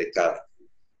parte de cada.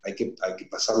 Hay que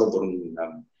pasarlo por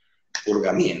un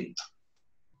purgamiento.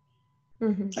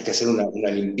 Hay que hacer una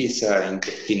limpieza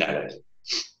intestinal.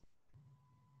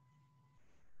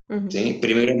 ¿Sí?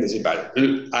 Primero y principal.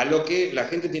 A lo que la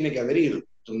gente tiene que adherir.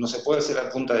 No se puede hacer a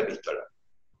punta de pistola.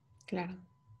 Claro.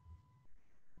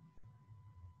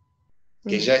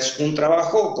 Que ya es un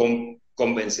trabajo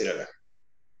convencer a la gente.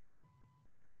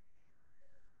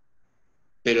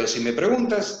 Pero si me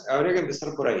preguntas, habría que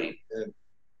empezar por ahí.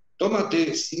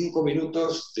 Tómate 5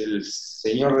 minutos del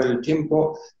Señor del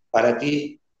Tiempo para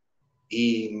ti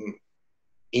y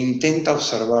intenta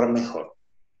observar mejor.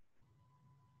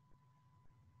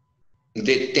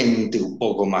 Detente un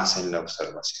poco más en la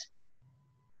observación.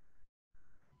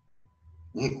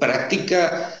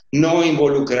 Practica no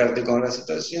involucrarte con las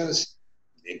situaciones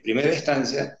en primera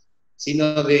instancia,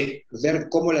 sino de ver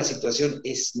cómo la situación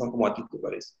es, no como a ti te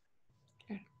parece.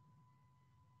 Claro.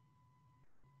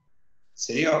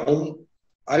 Sería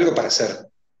algo para hacer.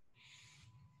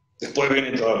 Después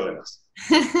viene todo lo demás.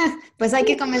 Pues hay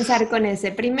que comenzar con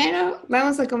ese. Primero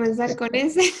vamos a comenzar con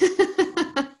ese.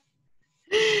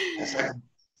 Exacto.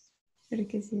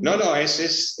 Porque sí. No,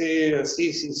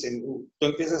 sí, tú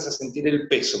empiezas a sentir el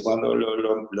peso cuando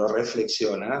lo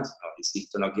reflexionas, no,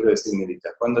 insisto, no quiero decir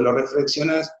meditar, cuando lo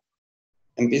reflexionas,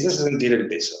 empiezas a sentir el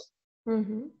peso.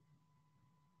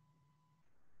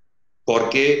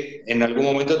 Porque en algún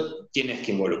momento tienes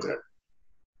que involucrar.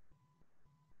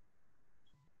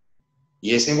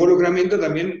 Y ese involucramiento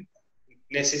también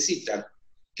necesita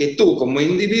que tú como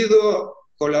individuo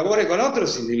colabore con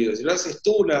otros individuos. Si lo haces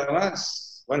tú nada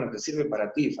más, bueno, te sirve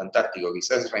para ti, fantástico.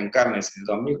 Quizás reencarnes en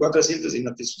 2400 y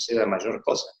no te suceda mayor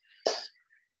cosa.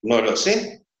 No lo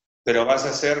sé, pero vas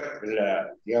a ser,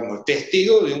 digamos,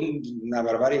 testigo de una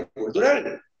barbarie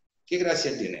cultural. ¿Qué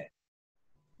gracia tiene?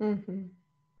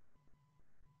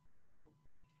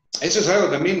 Eso es algo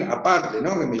también aparte,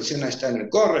 ¿no? Que menciona Steiner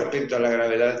con respecto a la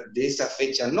gravedad de esa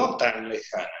fecha no tan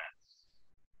lejana.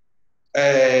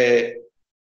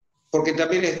 Porque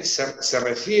también se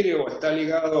refiere o está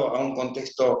ligado a un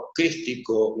contexto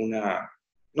crístico,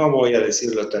 no voy a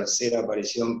decirlo tercera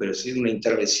aparición, pero sí una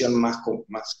intervención más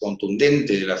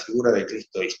contundente de la figura de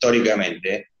Cristo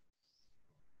históricamente.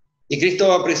 Y Cristo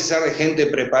va a precisar de gente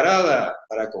preparada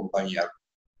para acompañarlo.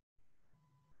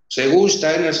 Según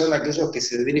Steiner, son aquellos que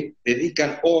se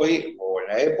dedican hoy, o en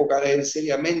la época de él,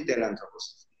 seriamente a la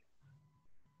antropología.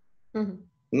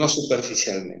 No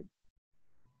superficialmente.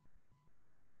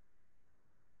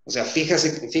 O sea,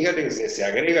 fíjate que se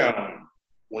agrega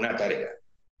una tarea,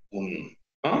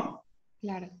 ¿no?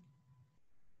 Claro.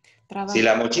 Trabajo. Si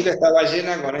la mochila estaba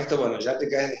llena, con esto, bueno, ya te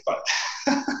caes de espalda.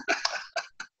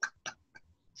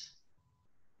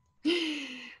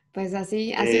 Pues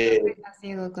así ha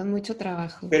sido, con mucho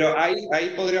trabajo. Pero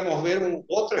ahí podríamos ver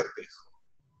otro espejo,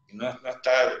 que no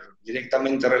está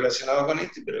directamente relacionado con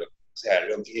este, pero, o sea,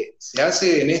 lo que se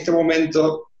hace en este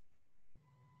momento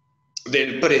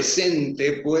del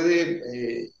presente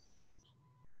puede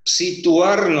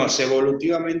situarnos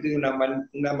evolutivamente de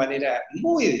una manera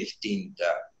muy distinta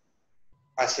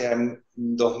hacia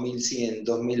 2100,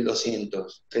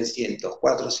 2200, 300,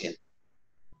 400.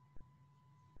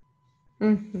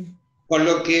 Con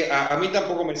lo que a mí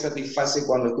tampoco me satisface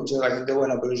cuando escucho a la gente,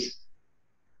 bueno, pero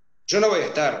yo no voy a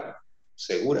estar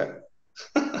segura.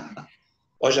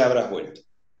 O ya habrás vuelto.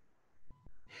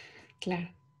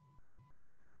 Claro.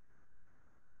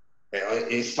 Pero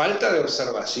es falta de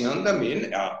observación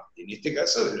también, en este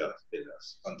caso, de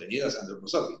los contenidos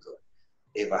antroposóficos.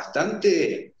 Es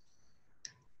bastante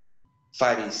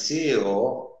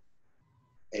fariseo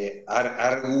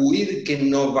arguir que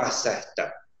no vas a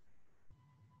estar.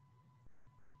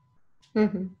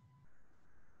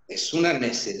 Es una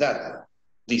necedad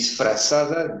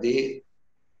disfrazada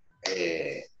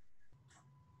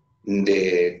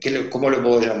 ¿cómo lo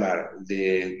puedo llamar?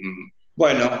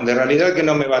 Bueno, de realidad que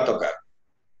no me va a tocar.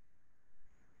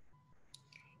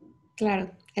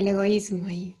 Claro, el egoísmo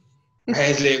ahí.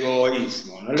 Es el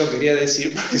egoísmo, no lo quería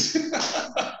decir porque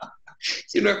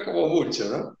si no es como mucho,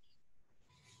 ¿no?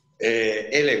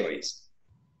 El egoísmo.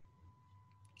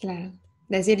 Claro,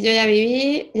 Decir, yo ya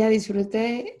viví, ya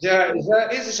disfruté.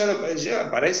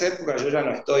 Para esa época yo ya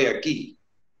no estoy aquí.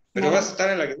 Pero Claro. vas a estar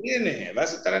en la que viene,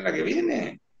 vas a estar en la que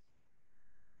viene.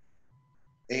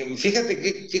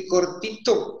 Fíjate qué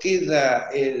cortito queda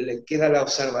la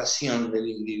observación del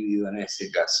individuo en ese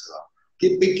caso.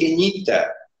 Qué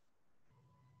pequeñita,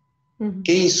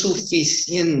 qué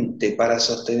insuficiente para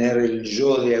sostener el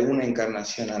yo de una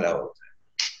encarnación a la otra.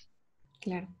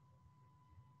 Claro.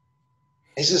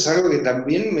 Eso es algo que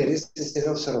también merece ser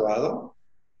observado,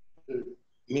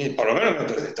 por lo menos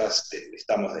mientras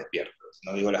estamos despiertos.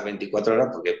 No digo las 24 horas,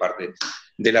 porque parte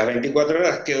de las 24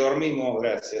 horas que dormimos,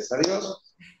 gracias a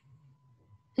Dios,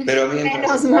 pero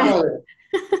mientras estamos...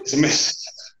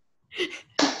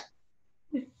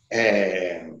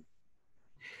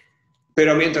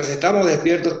 pero mientras estamos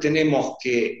despiertos tenemos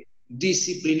que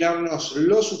disciplinarnos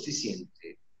lo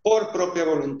suficiente, por propia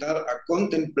voluntad, a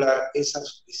contemplar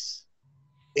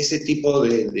ese tipo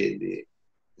de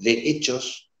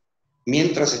hechos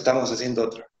mientras estamos haciendo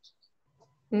otra cosa.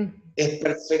 Es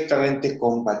perfectamente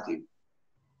compatible.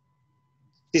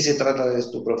 Si se trata de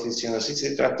tu profesión, si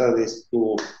se trata de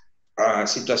tu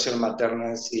situación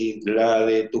materna, si la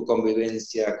de tu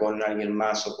convivencia con alguien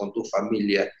más o con tu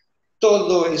familia,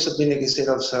 todo eso tiene que ser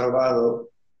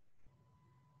observado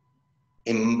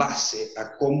en base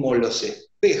a cómo los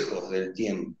espejos del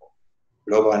tiempo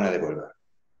lo van a devolver.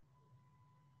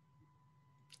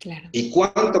 Claro. ¿Y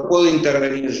cuánto puedo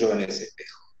intervenir yo en ese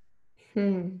espejo?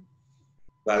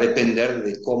 Va a depender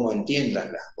de cómo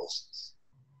entiendas las cosas.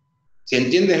 Si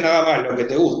entiendes nada más lo que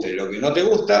te gusta y lo que no te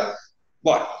gusta,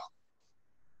 bueno,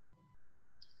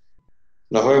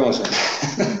 nos vemos,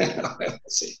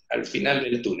 sí, al final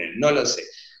del túnel, no lo sé.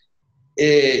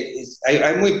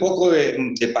 Hay muy poco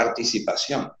de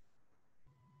participación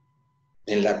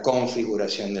en la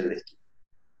configuración del destino.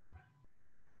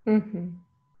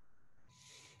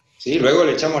 ¿Sí? Luego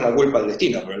le echamos la culpa al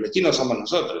destino, pero el destino somos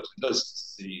nosotros.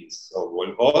 Entonces, si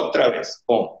vuelvo otra vez,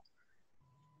 ¡pum!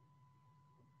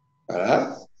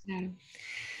 ¿Verdad? Claro.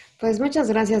 Pues muchas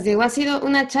gracias, Diego. Ha sido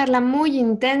una charla muy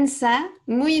intensa,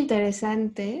 muy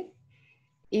interesante.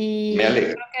 Y Me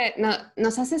alegra. creo que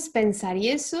nos haces pensar y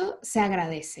eso se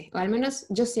agradece. O al menos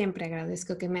yo siempre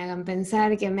agradezco que me hagan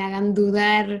pensar, que me hagan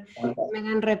dudar, que me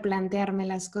hagan replantearme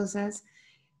las cosas.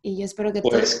 Y yo espero que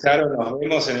pues claro, nos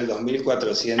vemos en el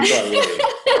 2400.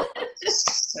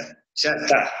 Ya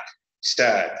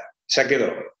está, ya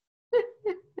quedó.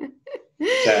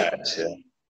 Ya.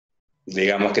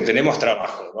 Digamos que tenemos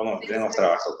trabajo, tenemos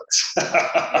trabajo.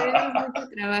 Tenemos mucho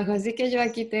trabajo, así que yo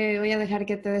aquí te voy a dejar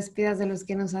que te despidas de los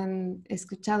que nos han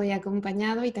escuchado y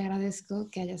acompañado y te agradezco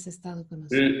que hayas estado con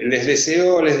nosotros. Les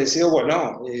deseo,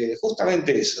 bueno,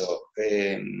 justamente eso,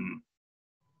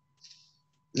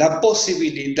 la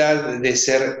posibilidad de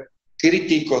ser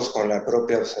críticos con la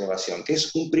propia observación, que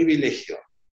es un privilegio,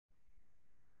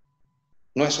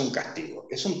 no es un castigo,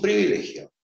 es un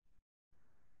privilegio.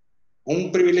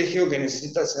 Un privilegio que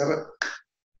necesita ser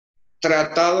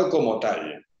tratado como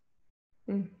tal.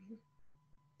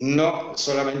 No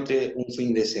solamente un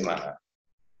fin de semana,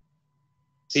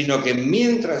 sino que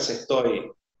mientras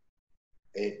estoy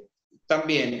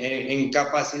también en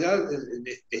capacidad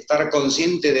de estar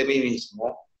consciente de mí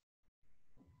mismo,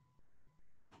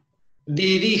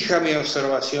 dirija mi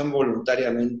observación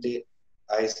voluntariamente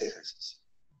a ese ejercicio.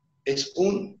 Es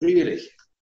un privilegio.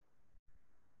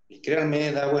 Y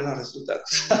créanme, da buenos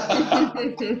resultados.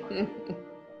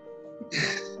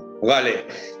 Vale,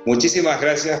 muchísimas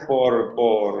gracias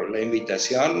por la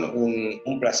invitación,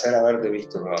 un placer haberte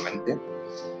visto nuevamente.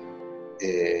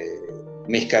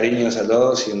 Mis cariños a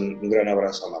todos y un gran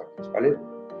abrazo a Marcos, ¿vale?